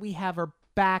glad that we have her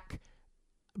back,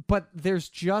 but there's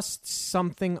just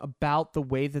something about the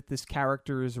way that this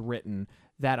character is written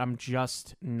that I'm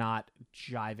just not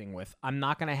jiving with. I'm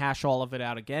not going to hash all of it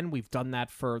out again. We've done that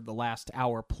for the last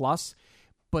hour plus.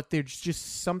 But there's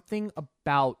just something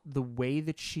about the way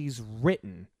that she's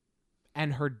written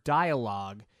and her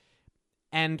dialogue.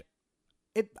 And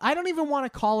I don't even want to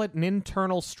call it an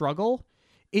internal struggle.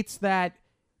 It's that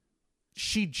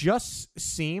she just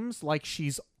seems like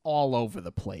she's all over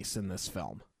the place in this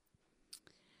film.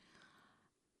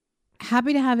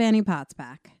 Happy to have Annie Potts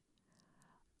back.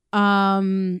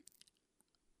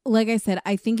 Like I said,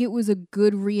 I think it was a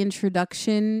good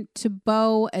reintroduction to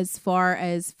Bo as far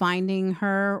as finding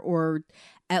her, or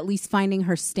at least finding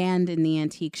her stand in the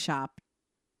antique shop.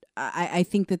 I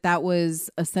think that was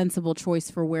a sensible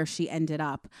choice for where she ended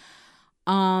up.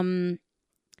 I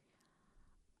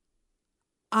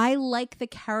like the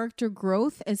character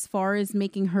growth as far as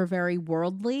making her very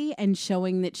worldly and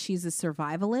showing that she's a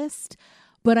survivalist.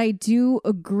 But I do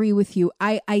agree with you.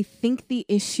 I think the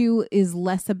issue is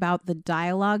less about the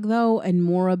dialogue, though, and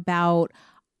more about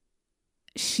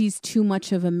she's too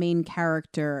much of a main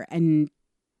character, and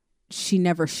she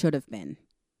never should have been.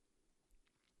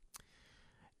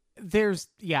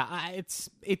 It's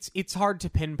hard to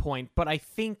pinpoint, but I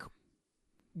think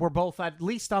we're both at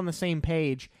least on the same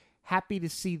page. Happy to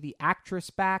see the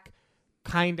actress back,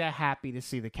 kind of happy to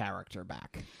see the character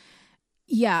back.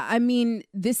 Yeah, I mean,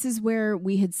 this is where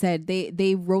we had said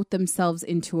they wrote themselves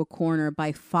into a corner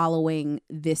by following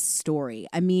this story.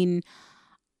 I mean,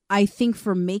 I think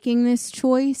for making this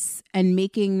choice and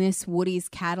making this Woody's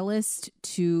catalyst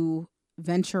to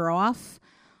venture off,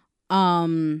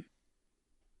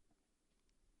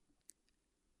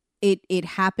 it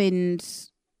happened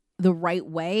the right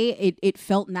way. It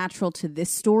felt natural to this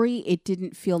story. It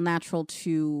didn't feel natural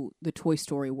to the Toy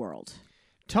Story world.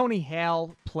 Tony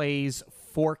Hale plays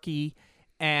Forky,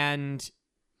 and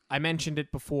I mentioned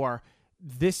it before.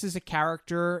 This is a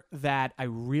character that I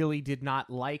really did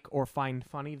not like or find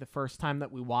funny the first time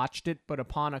that we watched it, but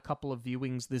upon a couple of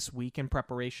viewings this week in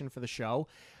preparation for the show,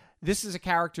 this is a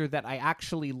character that I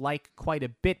actually like quite a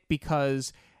bit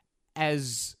because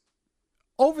as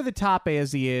over the top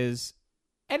as he is,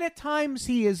 and at times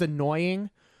he is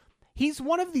annoying, he's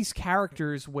one of these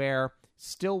characters where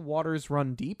still waters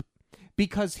run deep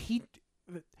because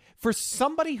for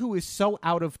somebody who is so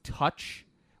out of touch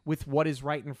with what is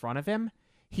right in front of him,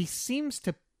 he seems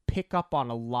to pick up on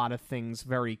a lot of things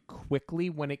very quickly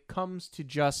when it comes to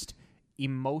just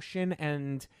emotion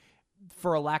and,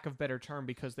 for a lack of better term,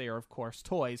 because they are, of course,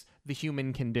 toys, the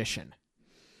human condition.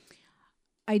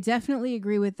 I definitely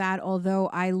agree with that, although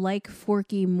I like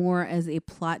Forky more as a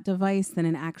plot device than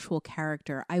an actual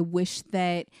character. I wish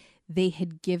that they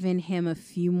had given him a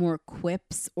few more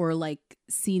quips or like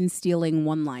scene-stealing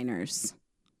one-liners.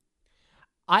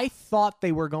 I thought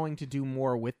they were going to do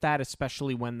more with that,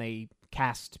 especially when they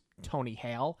cast Tony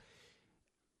Hale.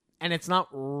 And it's not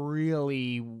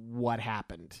really what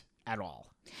happened at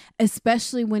all.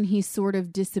 Especially when he sort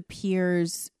of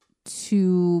disappears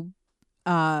to...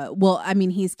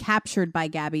 he's captured by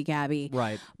Gabby Gabby.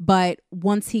 Right. But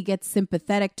once he gets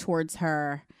sympathetic towards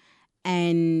her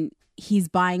and he's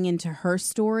buying into her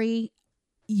story,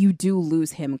 you do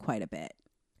lose him quite a bit.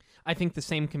 I think the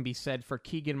same can be said for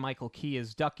Keegan-Michael Key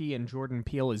as Ducky and Jordan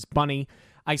Peele as Bunny.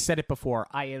 I said it before.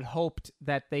 I had hoped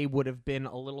that they would have been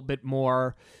a little bit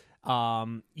more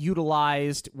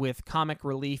utilized with comic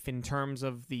relief in terms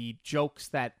of the jokes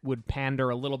that would pander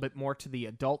a little bit more to the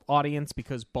adult audience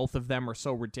because both of them are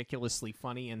so ridiculously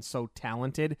funny and so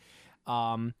talented.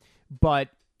 But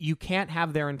you can't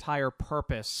have their entire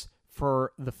purpose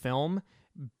for the film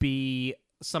be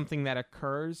something that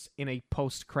occurs in a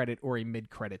post-credit or a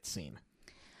mid-credit scene.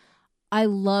 I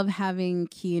love having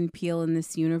Key and Peele in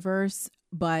this universe,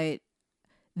 but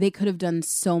they could have done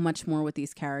so much more with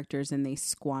these characters and they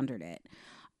squandered it.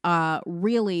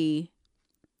 Really,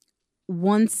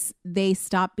 once they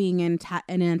stop being an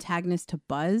antagonist to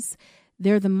Buzz,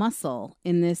 they're the muscle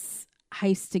in this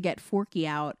heist to get Forky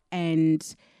out,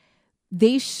 and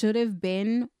they should have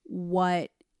been what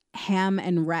Ham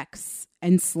and Rex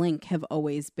and Slink have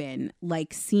always been,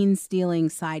 like scene-stealing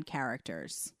side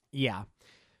characters. Yeah.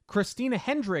 Christina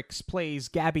Hendricks plays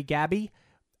Gabby Gabby.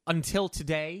 Until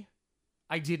today,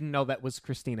 I didn't know that was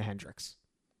Christina Hendricks.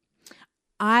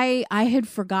 I had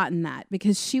forgotten that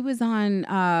because she was on,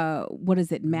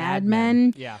 Mad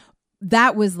Men? Yeah.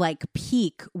 That was like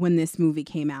peak when this movie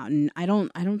came out, and I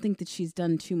don't think that she's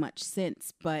done too much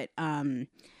since, but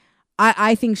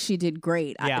I think she did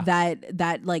great. Yeah.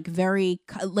 That like very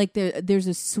like there's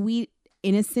a sweet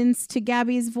innocence to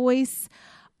Gabby's voice,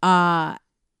 but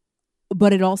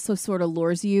it also sort of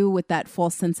lures you with that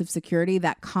false sense of security,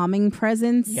 that calming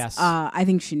presence. Yes, I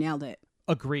think she nailed it.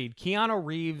 Agreed. Keanu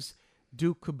Reeves,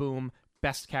 Duke Kaboom,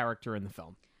 best character in the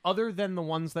film. Other than the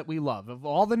ones that we love, of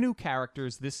all the new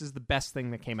characters, this is the best thing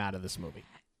that came out of this movie.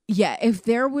 Yeah, if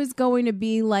there was going to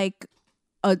be like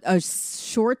a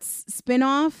shorts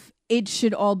spinoff, it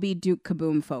should all be Duke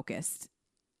Kaboom focused.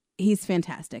 He's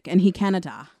fantastic, and he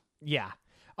Canada. Yeah.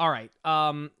 All right.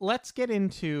 Let's get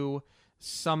into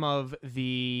some of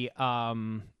the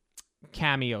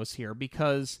cameos here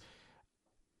because,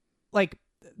 like,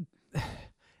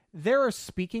 there are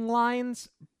speaking lines,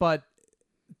 but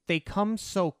they come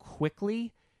so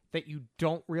quickly that you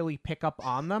don't really pick up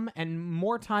on them. And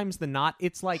more times than not,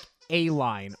 it's like a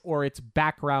line or it's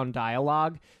background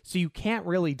dialogue. So you can't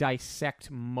really dissect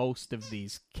most of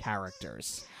these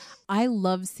characters. I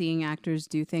love seeing actors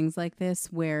do things like this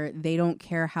where they don't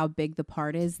care how big the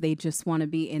part is. They just want to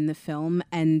be in the film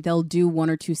and they'll do one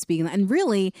or two speaking. And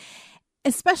really,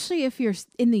 especially if you're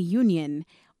in the union,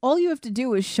 all you have to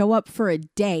do is show up for a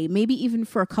day, maybe even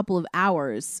for a couple of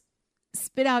hours,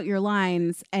 spit out your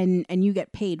lines, and you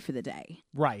get paid for the day.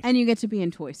 Right. And you get to be in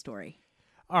Toy Story.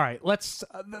 All right, let's...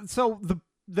 so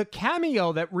the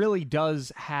cameo that really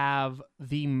does have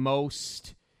the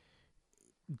most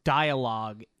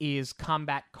dialogue is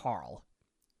Combat Carl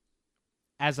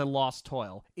as a lost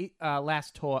toy.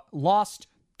 Lost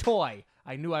toy.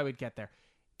 I knew I would get there.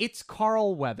 It's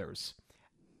Carl Weathers.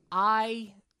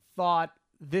 I thought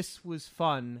this was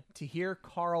fun to hear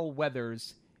Carl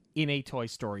Weathers in a Toy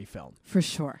Story film. For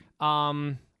sure.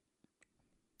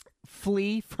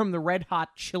 Flea from the Red Hot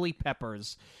Chili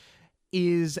Peppers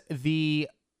is the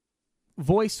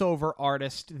voiceover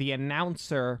artist, the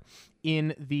announcer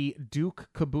in the Duke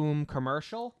Kaboom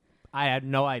commercial. I had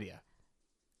no idea.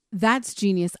 That's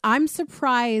genius. I'm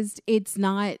surprised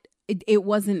it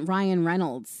wasn't Ryan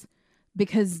Reynolds,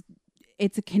 because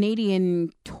it's a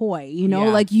Canadian toy, you know?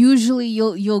 Yeah. Like usually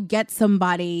you'll get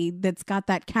somebody that's got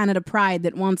that Canada pride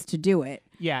that wants to do it.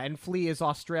 Yeah, and Flea is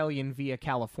Australian via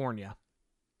California.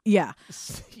 Yeah.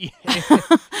 Yeah.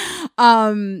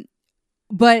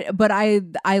 But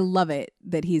I love it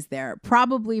that he's there.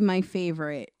 Probably my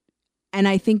favorite, and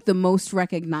I think the most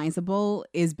recognizable,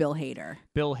 is Bill Hader.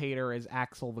 Bill Hader is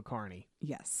Axel the Carney.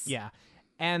 Yes. Yeah.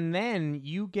 And then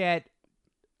you get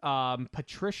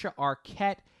Patricia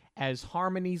Arquette as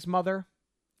Harmony's mother.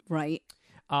 Right.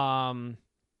 And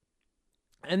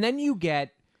then you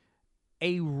get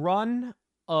a run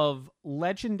of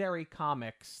legendary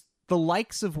comics, the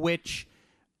likes of which,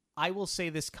 I will say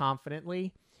this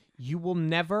confidently, you will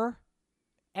never,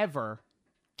 ever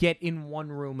get in one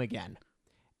room again.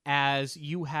 As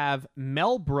you have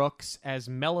Mel Brooks as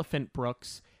Meliphant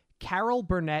Brooks, Carol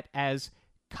Burnett as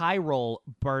Kyrol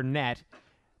Burnett,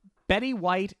 Betty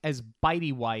White as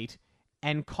Bitey White,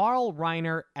 and Carl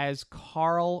Reiner as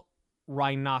Carl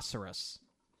Rhinoceros.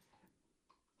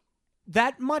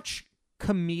 That much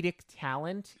comedic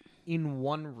talent in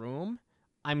one room,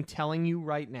 I'm telling you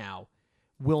right now,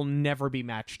 will never be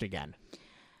matched again.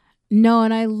 No,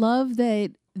 and I love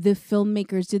that the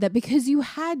filmmakers did that, because you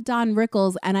had Don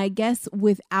Rickles, and I guess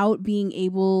without being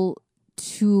able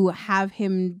to have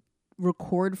him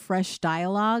record fresh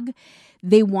dialogue,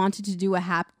 they wanted to do a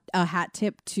hat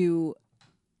tip to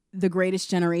the greatest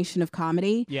generation of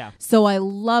comedy. Yeah. So I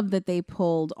love that they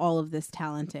pulled all of this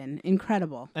talent in.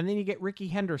 Incredible. And then you get Ricky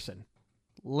Henderson,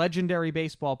 legendary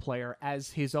baseball player, as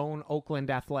his own Oakland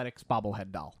Athletics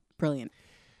bobblehead doll. Brilliant.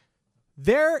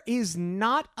 There is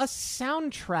not a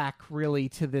soundtrack really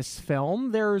to this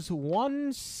film. There's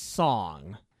one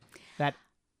song that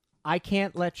I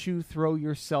Can't Let You Throw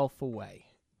Yourself Away.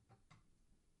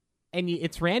 And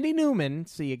it's Randy Newman,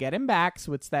 so you get him back,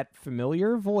 so it's that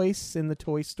familiar voice in the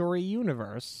Toy Story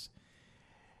universe.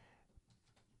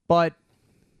 But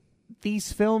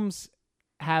these films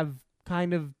have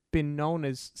kind of been known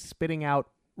as spitting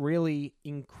out really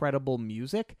incredible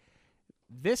music.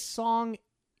 This song,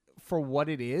 for what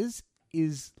it is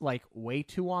like way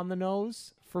too on the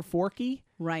nose for Forky.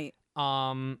 Right.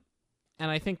 And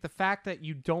I think the fact that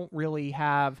you don't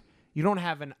have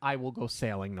an I Will Go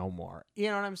Sailing No More. You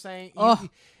know what I'm saying?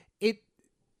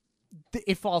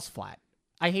 It falls flat.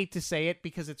 I hate to say it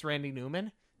because it's Randy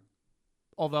Newman.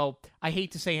 Although I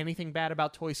hate to say anything bad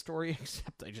about Toy Story,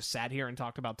 except I just sat here and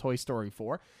talked about Toy Story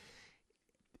 4.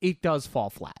 It does fall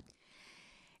flat.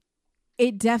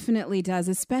 It definitely does,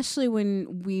 especially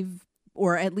when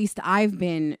or at least I've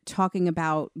been talking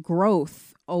about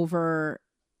growth over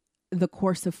the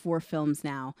course of 4 films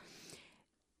now.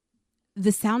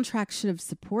 The soundtrack should have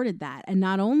supported that. And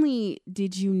not only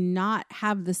did you not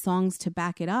have the songs to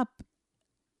back it up,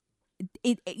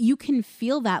 you can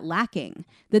feel that lacking,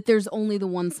 that there's only the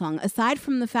one song. Aside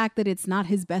from the fact that it's not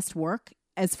his best work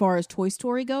as far as Toy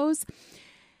Story goes,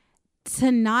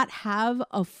 to not have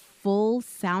a full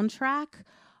soundtrack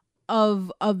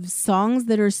of songs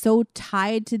that are so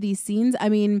tied to these scenes. I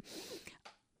mean,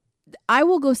 I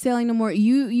Will Go Sailing No More.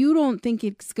 You don't think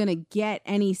it's going to get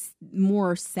any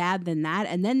more sad than that.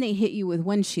 And then they hit you with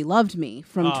When She Loved Me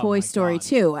from Toy Story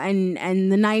 2.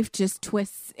 And the knife just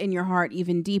twists in your heart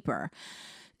even deeper.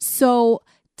 So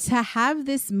to have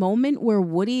this moment where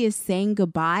Woody is saying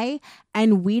goodbye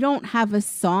and we don't have a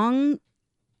song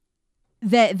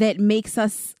that makes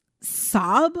us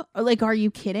sob, like, are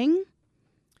you kidding?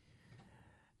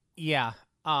 Yeah.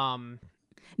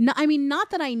 No, I mean, not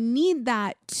that I need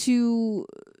that to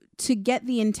get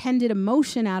the intended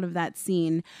emotion out of that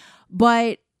scene,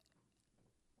 but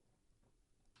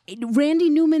Randy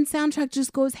Newman's soundtrack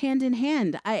just goes hand in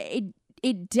hand.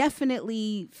 It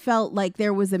definitely felt like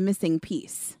there was a missing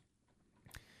piece.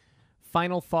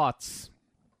 Final thoughts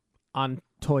on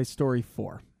Toy Story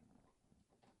 4.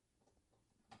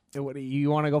 You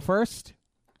want to go first?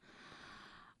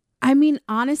 I mean,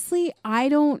 honestly, I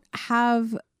don't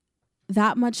have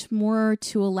that much more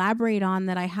to elaborate on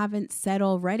that I haven't said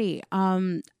already.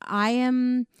 I'm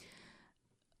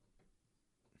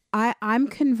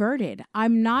converted.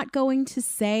 I'm not going to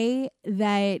say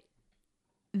that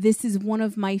this is one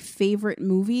of my favorite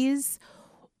movies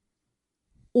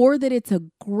or that it's a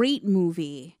great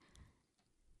movie,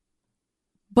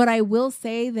 but I will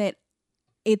say that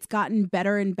it's gotten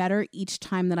better and better each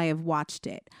time that I have watched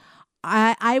it.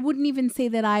 I wouldn't even say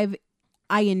that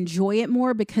I enjoy it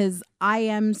more because I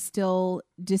am still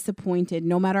disappointed.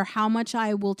 No matter how much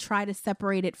I will try to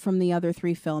separate it from the other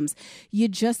 3 films, you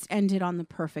just ended on the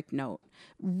perfect note.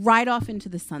 Right off into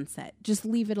the sunset. Just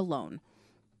leave it alone.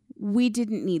 We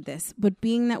didn't need this. But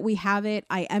being that we have it,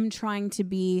 I am trying to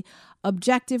be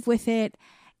objective with it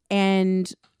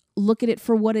and look at it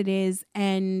for what it is.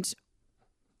 And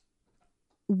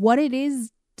what it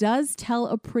is does tell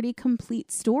a pretty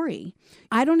complete story.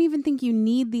 I don't even think you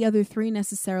need the other 3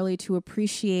 necessarily to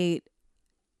appreciate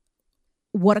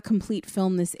what a complete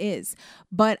film this is.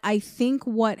 But I think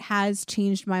what has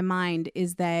changed my mind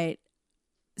is that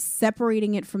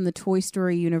separating it from the Toy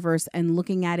Story universe and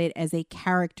looking at it as a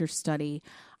character study,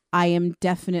 I am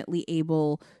definitely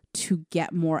able to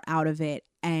get more out of it.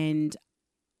 And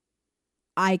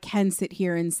I can sit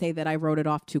here and say that I wrote it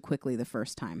off too quickly the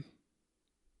first time.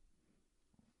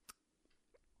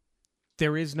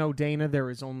 There is no Dana,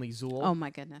 there is only Zool. Oh my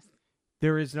goodness.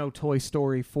 There is no Toy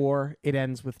Story 4. It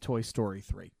ends with Toy Story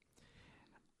 3.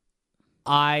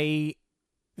 I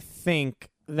think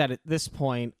that at this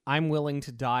point, I'm willing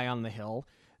to die on the hill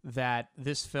that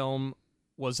this film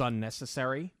was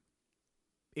unnecessary.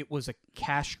 It was a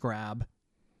cash grab,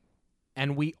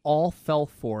 and we all fell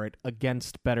for it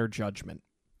against better judgment.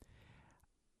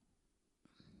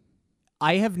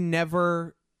 I have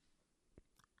never,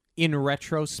 in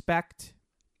retrospect,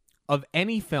 of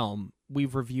any film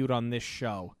we've reviewed on this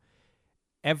show,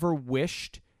 ever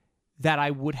wished that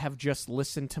I would have just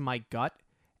listened to my gut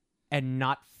and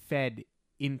not fed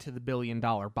into the $1 billion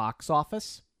box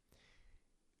office.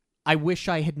 I wish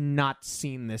I had not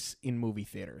seen this in movie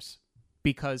theaters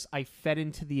because I fed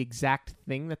into the exact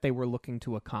thing that they were looking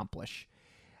to accomplish.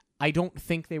 I don't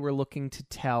think they were looking to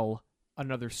tell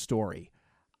another story.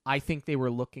 I think they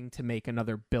were looking to make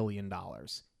another $1 billion.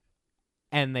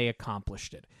 And they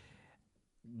accomplished it.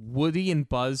 Woody and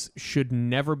Buzz should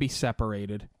never be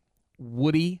separated.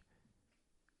 Woody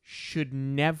should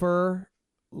never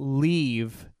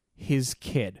leave his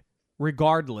kid,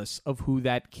 regardless of who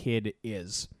that kid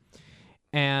is.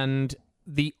 And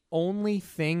the only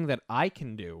thing that I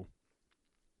can do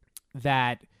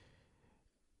that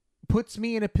puts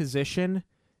me in a position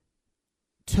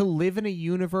to live in a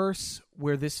universe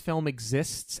where this film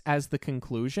exists as the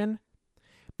conclusion,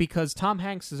 because Tom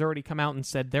Hanks has already come out and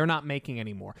said they're not making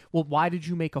any more. Well, why did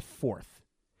you make a 4th?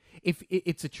 If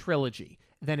it's a trilogy,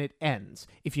 then it ends.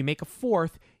 If you make a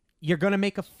 4th, you're going to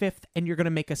make a 5th and you're going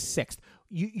to make a 6th.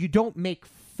 You don't make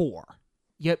 4.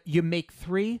 You make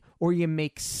 3 or you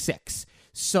make 6.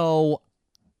 So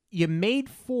you made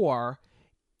 4.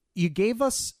 You gave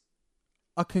us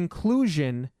a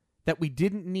conclusion that we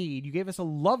didn't need. You gave us a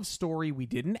love story we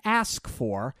didn't ask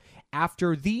for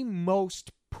after the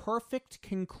most perfect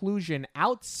conclusion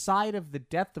outside of the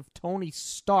death of Tony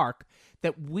Stark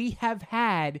that we have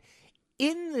had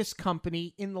in this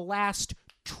company in the last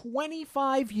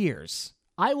 25 years.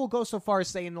 I will go so far as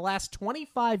say in the last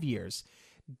 25 years,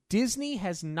 Disney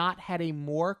has not had a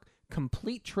more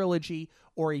complete trilogy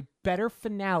or a better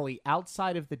finale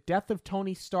outside of the death of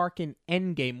Tony Stark in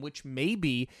Endgame, which may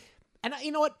be, and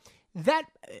you know what? That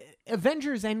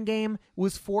Avengers Endgame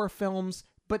was 4 films,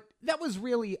 but that was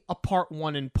really a part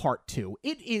 1 and part 2.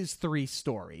 It is 3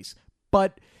 stories.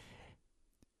 But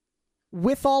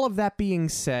with all of that being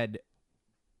said,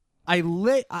 I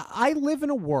live in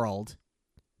a world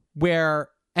where,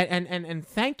 and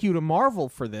thank you to Marvel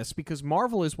for this, because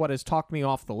Marvel is what has talked me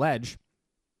off the ledge.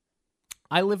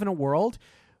 I live in a world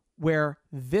where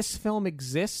this film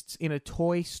exists in a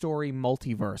Toy Story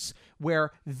multiverse,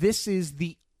 where this is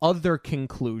the other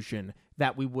conclusion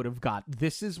that we would have got.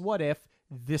 This is what if,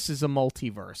 this is a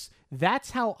multiverse.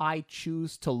 That's how I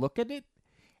choose to look at it.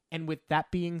 And with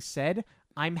that being said,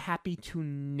 I'm happy to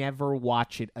never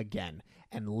watch it again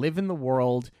and live in the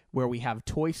world where we have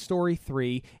Toy Story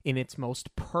 3 in its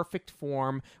most perfect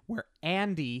form, where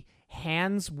Andy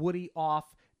hands Woody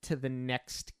off to the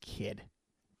next kid.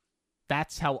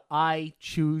 That's how I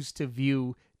choose to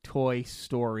view Toy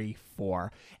Story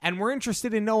 4. And we're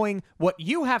interested in knowing what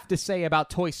you have to say about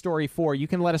Toy Story 4. You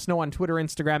can let us know on Twitter,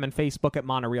 Instagram, and Facebook at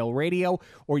Monorail Radio,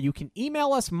 or you can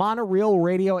email us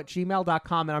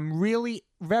monorailradio@gmail.com. And I'm really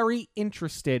very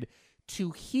interested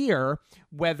to hear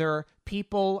whether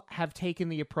people have taken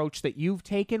the approach that you've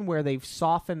taken, where they've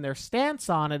softened their stance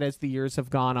on it as the years have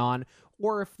gone on,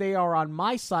 or if they are on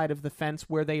my side of the fence,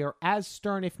 where they are as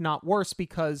stern, if not worse,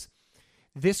 because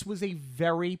this was a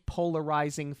very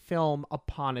polarizing film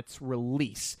upon its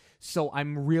release. So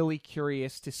I'm really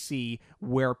curious to see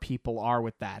where people are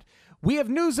with that. We have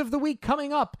news of the week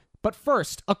coming up, But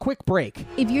first, a quick break.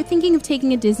 If you're thinking of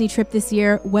taking a Disney trip this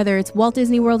year, whether it's Walt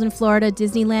Disney World in Florida,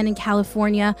 Disneyland in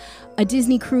California, a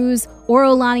Disney cruise, or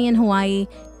Aulani in Hawaii,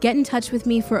 get in touch with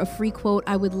me for a free quote.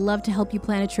 I would love to help you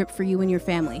plan a trip for you and your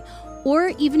family. Or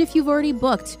even if you've already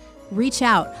booked, reach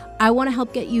out. I want to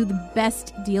help get you the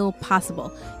best deal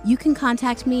possible. You can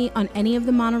contact me on any of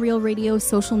the Monorail Radio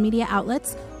social media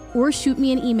outlets, or shoot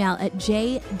me an email at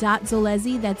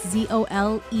j.zolezzi, that's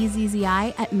Zolezzi,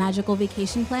 at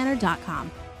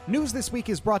magicalvacationplanner.com. News this week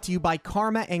is brought to you by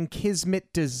Karma and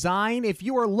Kismet Design. If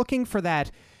you are looking for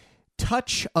that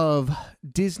touch of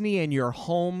Disney in your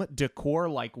home decor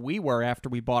like we were after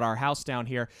we bought our house down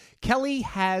here, Kelly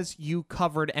has you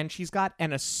covered, and she's got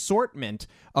an assortment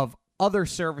of other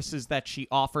services that she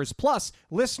offers. Plus,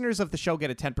 listeners of the show get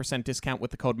a 10% discount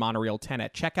with the code Monorail10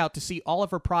 at checkout. To see all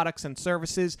of her products and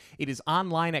services, it is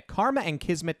online at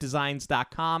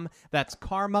karmaandkismetdesigns.com. That's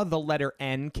Karma, the letter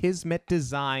N,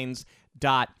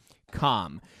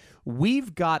 kismetdesigns.com.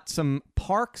 We've got some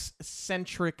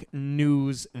parks-centric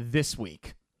news this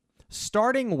week,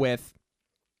 starting with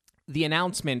the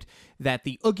announcement that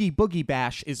the Oogie Boogie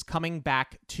Bash is coming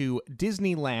back to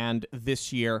Disneyland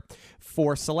this year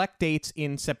for select dates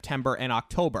in September and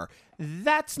October.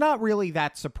 That's not really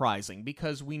that surprising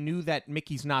because we knew that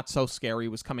Mickey's Not So Scary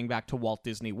was coming back to Walt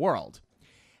Disney World.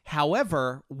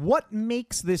 However, what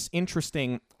makes this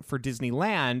interesting for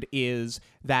Disneyland is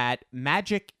that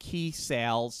Magic Key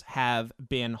sales have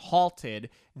been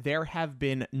halted. There have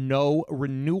been no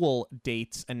renewal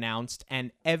dates announced,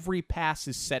 and every pass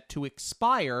is set to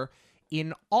expire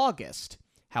in August.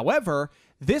 However,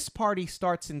 this party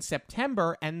starts in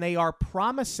September, and they are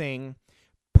promising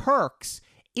perks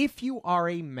if you are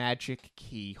a Magic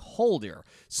Key holder.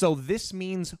 So this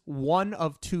means one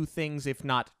of two things, if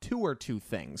not two or two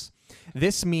things.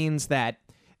 This means that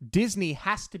Disney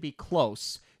has to be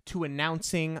close to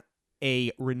announcing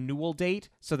a renewal date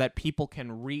so that people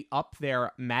can re-up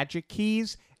their Magic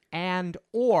Keys, and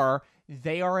or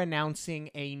they are announcing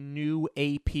a new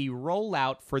AP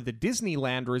rollout for the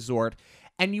Disneyland Resort.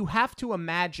 And you have to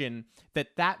imagine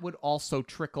that that would also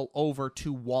trickle over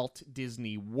to Walt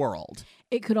Disney World.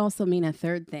 It could also mean a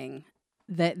third thing,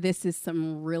 that this is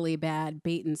some really bad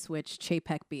bait and switch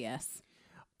Chapek BS.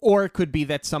 Or it could be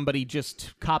that somebody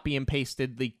just copy and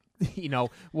pasted the,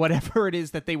 whatever it is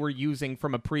that they were using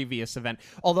from a previous event.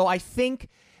 Although I think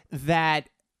that,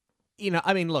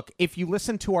 look, if you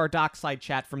listen to our Dockside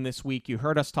chat from this week, you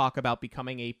heard us talk about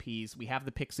becoming APs. We have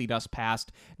the Pixie Dust Pass,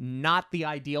 not the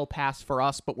ideal pass for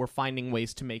us, but we're finding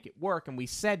ways to make it work. And we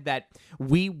said that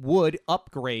we would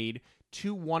upgrade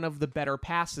to one of the better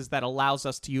passes that allows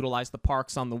us to utilize the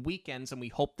parks on the weekends, and we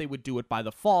hoped they would do it by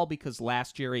the fall because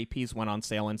last year APs went on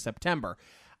sale in September.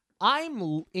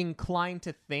 I'm inclined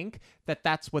to think that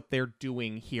that's what they're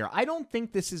doing here. I don't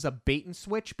think this is a bait and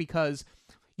switch because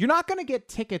you're not going to get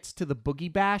tickets to the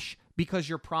Boogie Bash because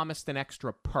you're promised an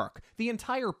extra perk. The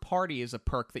entire party is a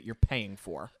perk that you're paying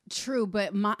for. True,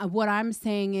 but what I'm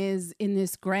saying is in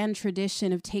this grand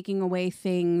tradition of taking away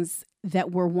things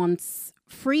that were once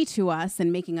free to us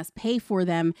and making us pay for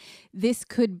them, this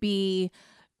could be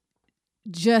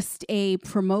just a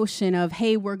promotion of,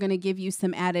 hey, we're going to give you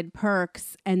some added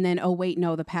perks, and then, oh, wait,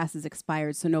 no, the pass is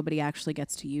expired, so nobody actually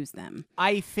gets to use them.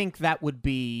 I think that would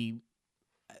be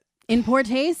in poor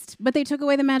taste, but they took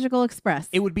away the Magical Express.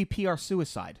 It would be PR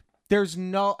suicide. That's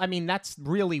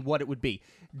really what it would be.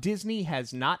 Disney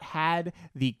has not had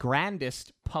the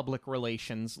grandest public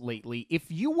relations lately. If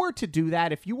you were to do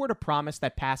that, if you were to promise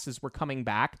that passes were coming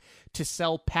back to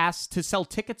sell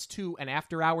tickets to an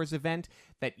after-hours event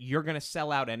that you're going to sell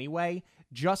out anyway,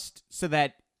 just so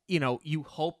that, you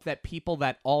hope that people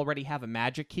that already have a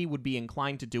Magic Key would be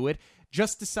inclined to do it,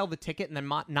 just to sell the ticket and then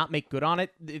not make good on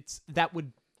it,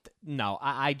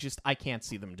 I can't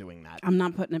see them doing that. I'm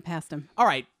not putting it past them. All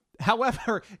right.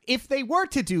 However, if they were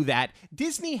to do that,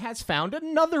 Disney has found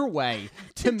another way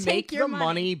to make the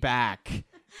money back.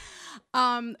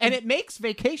 And it makes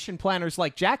vacation planners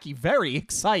like Jackie very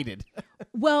excited.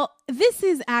 Well, this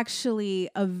is actually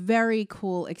a very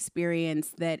cool experience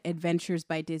that Adventures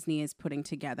by Disney is putting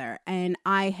together. And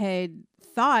I had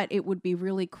thought it would be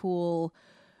really cool,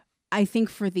 I think,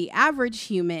 for the average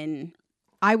human.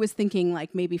 I was thinking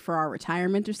like maybe for our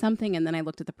retirement or something, and then I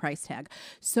looked at the price tag.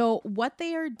 So what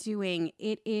they are doing,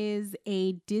 it is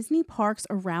a Disney Parks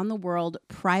Around the World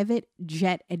private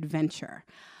jet adventure.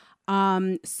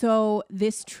 So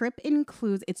this trip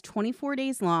includes, it's 24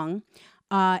 days long.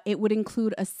 It would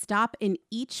include a stop in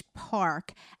each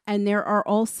park, and there are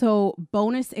also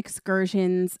bonus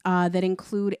excursions that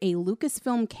include a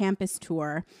Lucasfilm campus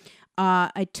tour,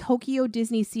 a Tokyo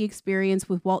Disney Sea experience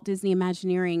with Walt Disney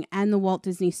Imagineering, and the Walt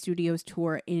Disney Studios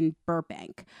tour in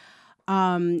Burbank.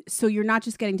 So you're not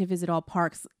just getting to visit all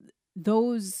parks.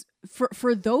 Those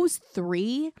for those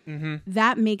three,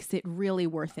 that makes it really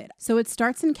worth it. So it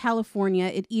starts in California.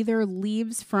 It either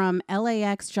leaves from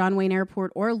LAX, John Wayne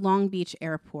Airport, or Long Beach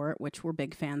Airport, which we're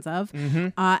big fans of,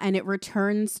 and it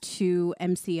returns to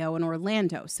MCO in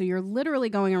Orlando. So you're literally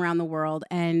going around the world,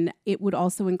 and it would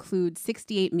also include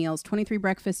 68 meals, 23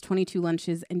 breakfasts, 22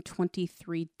 lunches, and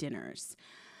 23 dinners.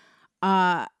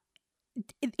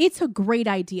 It's a great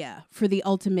idea for the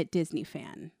ultimate Disney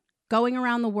fan. Going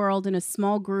around the world in a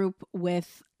small group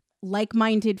with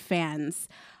like-minded fans.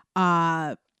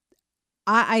 I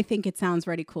think it sounds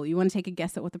really cool. You want to take a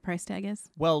guess at what the price tag is?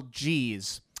 Well,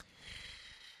 geez.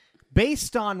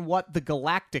 Based on what the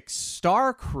Galactic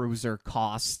Star Cruiser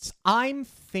costs, I'm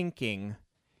thinking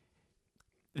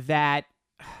that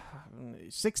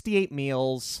 68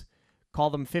 meals, call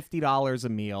them $50 a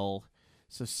meal.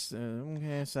 So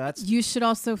that's... You should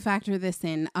also factor this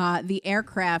in. The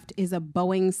aircraft is a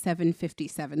Boeing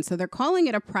 757. So they're calling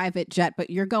it a private jet, but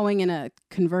you're going in a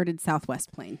converted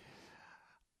Southwest plane.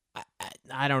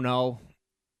 I don't know.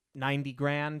 90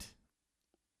 grand?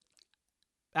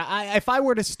 If I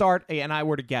were to start and I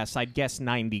were to guess, I'd guess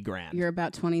 90 grand. You're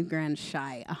about 20 grand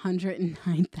shy.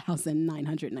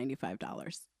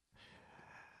 $109,995.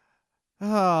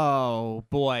 Oh,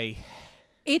 boy.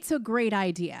 It's a great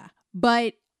idea.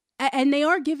 But, and they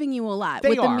are giving you a lot They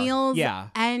with are, the meals yeah.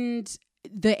 and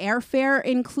the airfare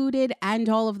included and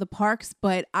all of the parks.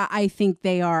 But I think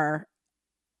they are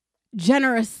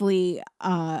generously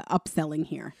upselling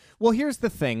here. Well, here's the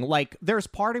thing. Like, there's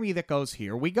part of me that goes,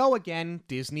 here we go again.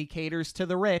 Disney caters to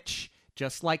the rich,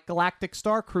 just like Galactic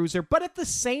Star Cruiser. But at the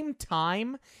same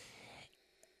time,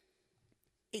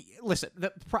 listen,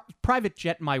 the private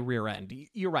jet, my rear end.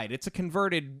 You're right. It's a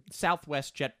converted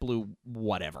Southwest JetBlue,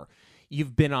 whatever.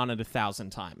 You've been on it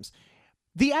 1,000 times.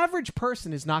 The average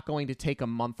person is not going to take a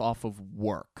month off of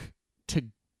work to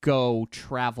go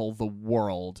travel the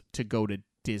world to go to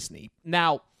Disney.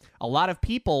 Now, a lot of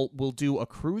people will do a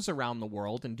cruise around the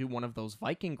world and do one of those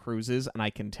Viking cruises, and I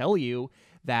can tell you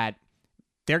that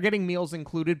they're getting meals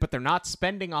included, but they're not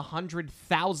spending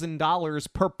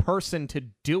 $100,000 per person to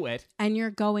do it. And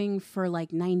you're going for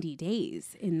like 90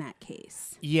 days in that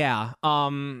case. Yeah.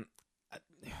 I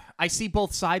see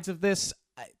both sides of this.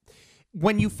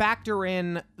 When you factor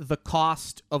in the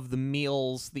cost of the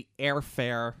meals, the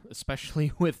airfare,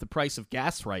 especially with the price of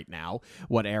gas right now,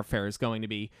 what airfare is going to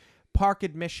be, park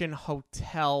admission,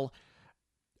 hotel,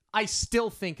 I still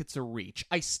think it's a reach.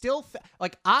 I still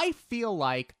I feel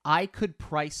like I could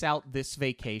price out this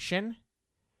vacation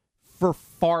for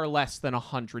far less than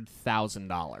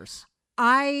 $100,000.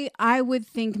 I would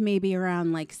think maybe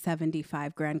around like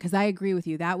 75 grand, because I agree with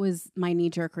you. That was my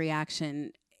knee-jerk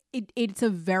reaction. It's a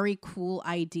very cool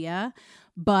idea,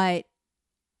 but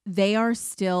they are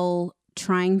still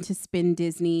trying to spin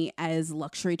Disney as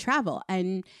luxury travel.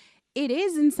 And it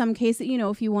is in some cases, you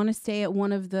know, if you want to stay at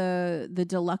one of the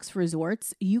deluxe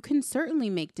resorts, you can certainly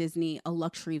make Disney a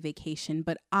luxury vacation.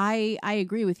 But I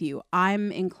agree with you.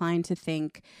 I'm inclined to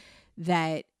think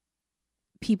that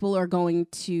people are going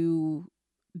to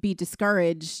be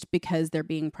discouraged because they're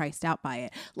being priced out by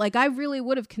it. Like, I really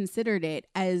would have considered it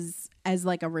as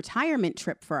like a retirement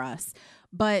trip for us,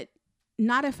 but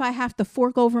not if I have to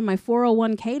fork over my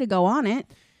 401k to go on it.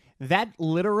 That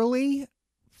literally,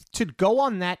 to go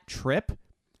on that trip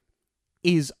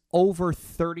is over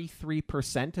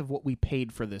 33% of what we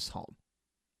paid for this home.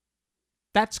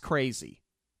 That's crazy.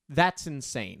 That's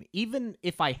insane. Even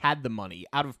if I had the money,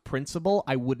 out of principle,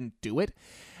 I wouldn't do it.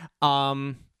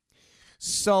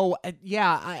 So,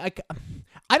 yeah,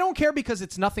 I don't care because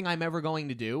it's nothing I'm ever going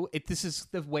to do. This is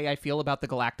the way I feel about the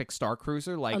Galactic Star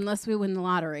Cruiser. Like, unless we win the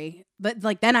lottery. But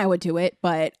like, then I would do it,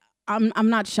 but I'm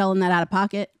not shelling that out of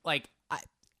pocket. Like,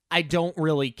 I don't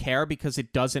really care because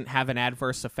it doesn't have an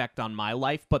adverse effect on my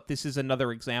life, but this is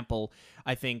another example,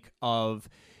 I think, of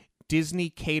Disney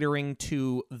catering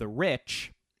to the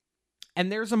rich, and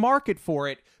there's a market for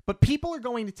it, but people are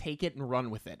going to take it and run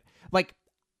with it. Like,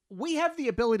 we have the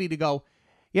ability to go,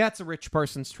 yeah, it's a rich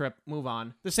person's trip, move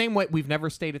on. The same way we've never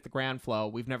stayed at the Grand Flo,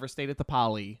 we've never stayed at the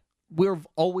Poly. We've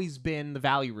always been the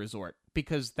value resort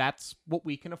because that's what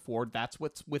we can afford. That's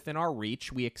what's within our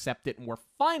reach. We accept it and we're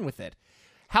fine with it.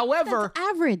 However, that's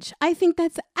average. I think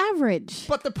that's average.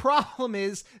 But the problem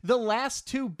is the last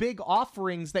two big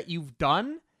offerings that you've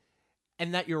done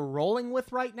and that you're rolling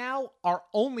with right now are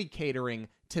only catering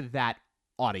to that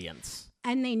audience.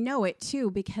 And they know it too,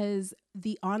 because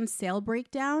the on sale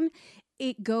breakdown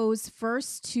it goes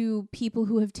first to people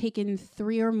who have taken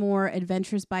 3 or more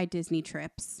Adventures by Disney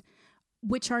trips,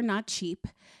 which are not cheap.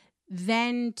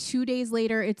 Then 2 days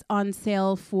later, it's on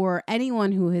sale for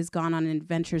anyone who has gone on an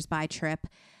Adventures by trip.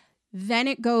 Then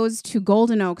it goes to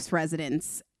Golden Oaks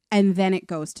residents, and then it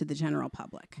goes to the general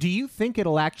public. Do you think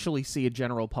it'll actually see a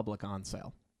general public on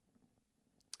sale?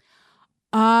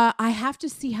 I have to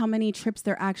see how many trips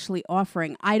they're actually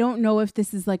offering. I don't know if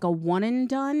this is like a one and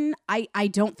done. I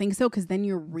don't think so, because then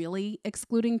you're really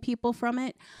excluding people from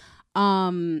it.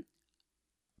 But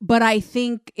I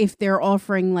think if they're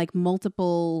offering like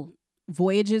multiple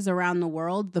voyages around the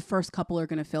world, the first couple are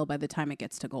going to fill by the time it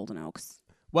gets to Golden Oaks.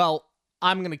 Well,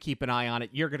 I'm going to keep an eye on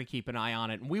it. You're going to keep an eye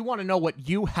on it. And we want to know what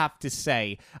you have to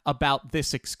say about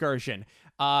this excursion.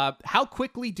 How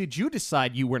quickly did you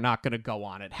decide you were not going to go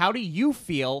on it? How do you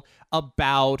feel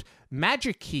about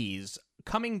Magic Keys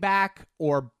coming back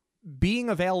or being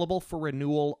available for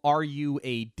renewal? Are you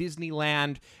a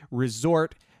Disneyland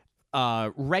resort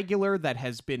regular that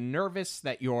has been nervous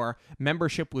that your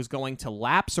membership was going to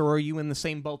lapse, or are you in the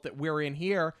same boat that we're in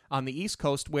here on the East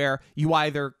Coast, where you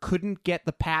either couldn't get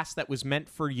the pass that was meant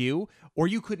for you or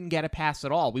you couldn't get a pass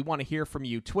at all? We want to hear from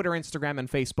you. Twitter, Instagram,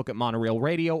 and Facebook at Monorail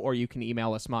Radio, or you can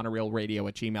email us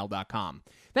monorailradio@gmail.com.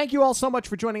 Thank you all so much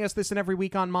for joining us this and every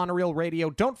week on Monorail Radio.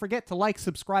 Don't forget to like,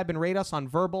 subscribe, and rate us on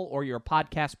Verbal or your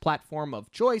podcast platform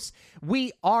of choice.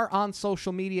 We are on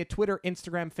social media, Twitter,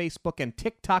 Instagram, Facebook, and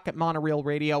TikTok at Monorail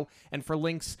Radio. And for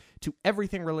links to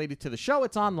everything related to the show,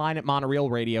 it's online at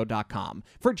monorailradio.com.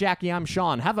 For Jackie, I'm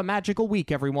Sean. Have a magical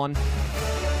week, everyone.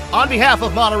 On behalf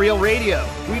of Monorail Radio,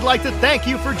 we'd like to thank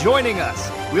you for joining us.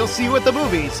 We'll see you at the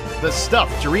movies, the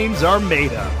stuff dreams are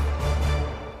made of.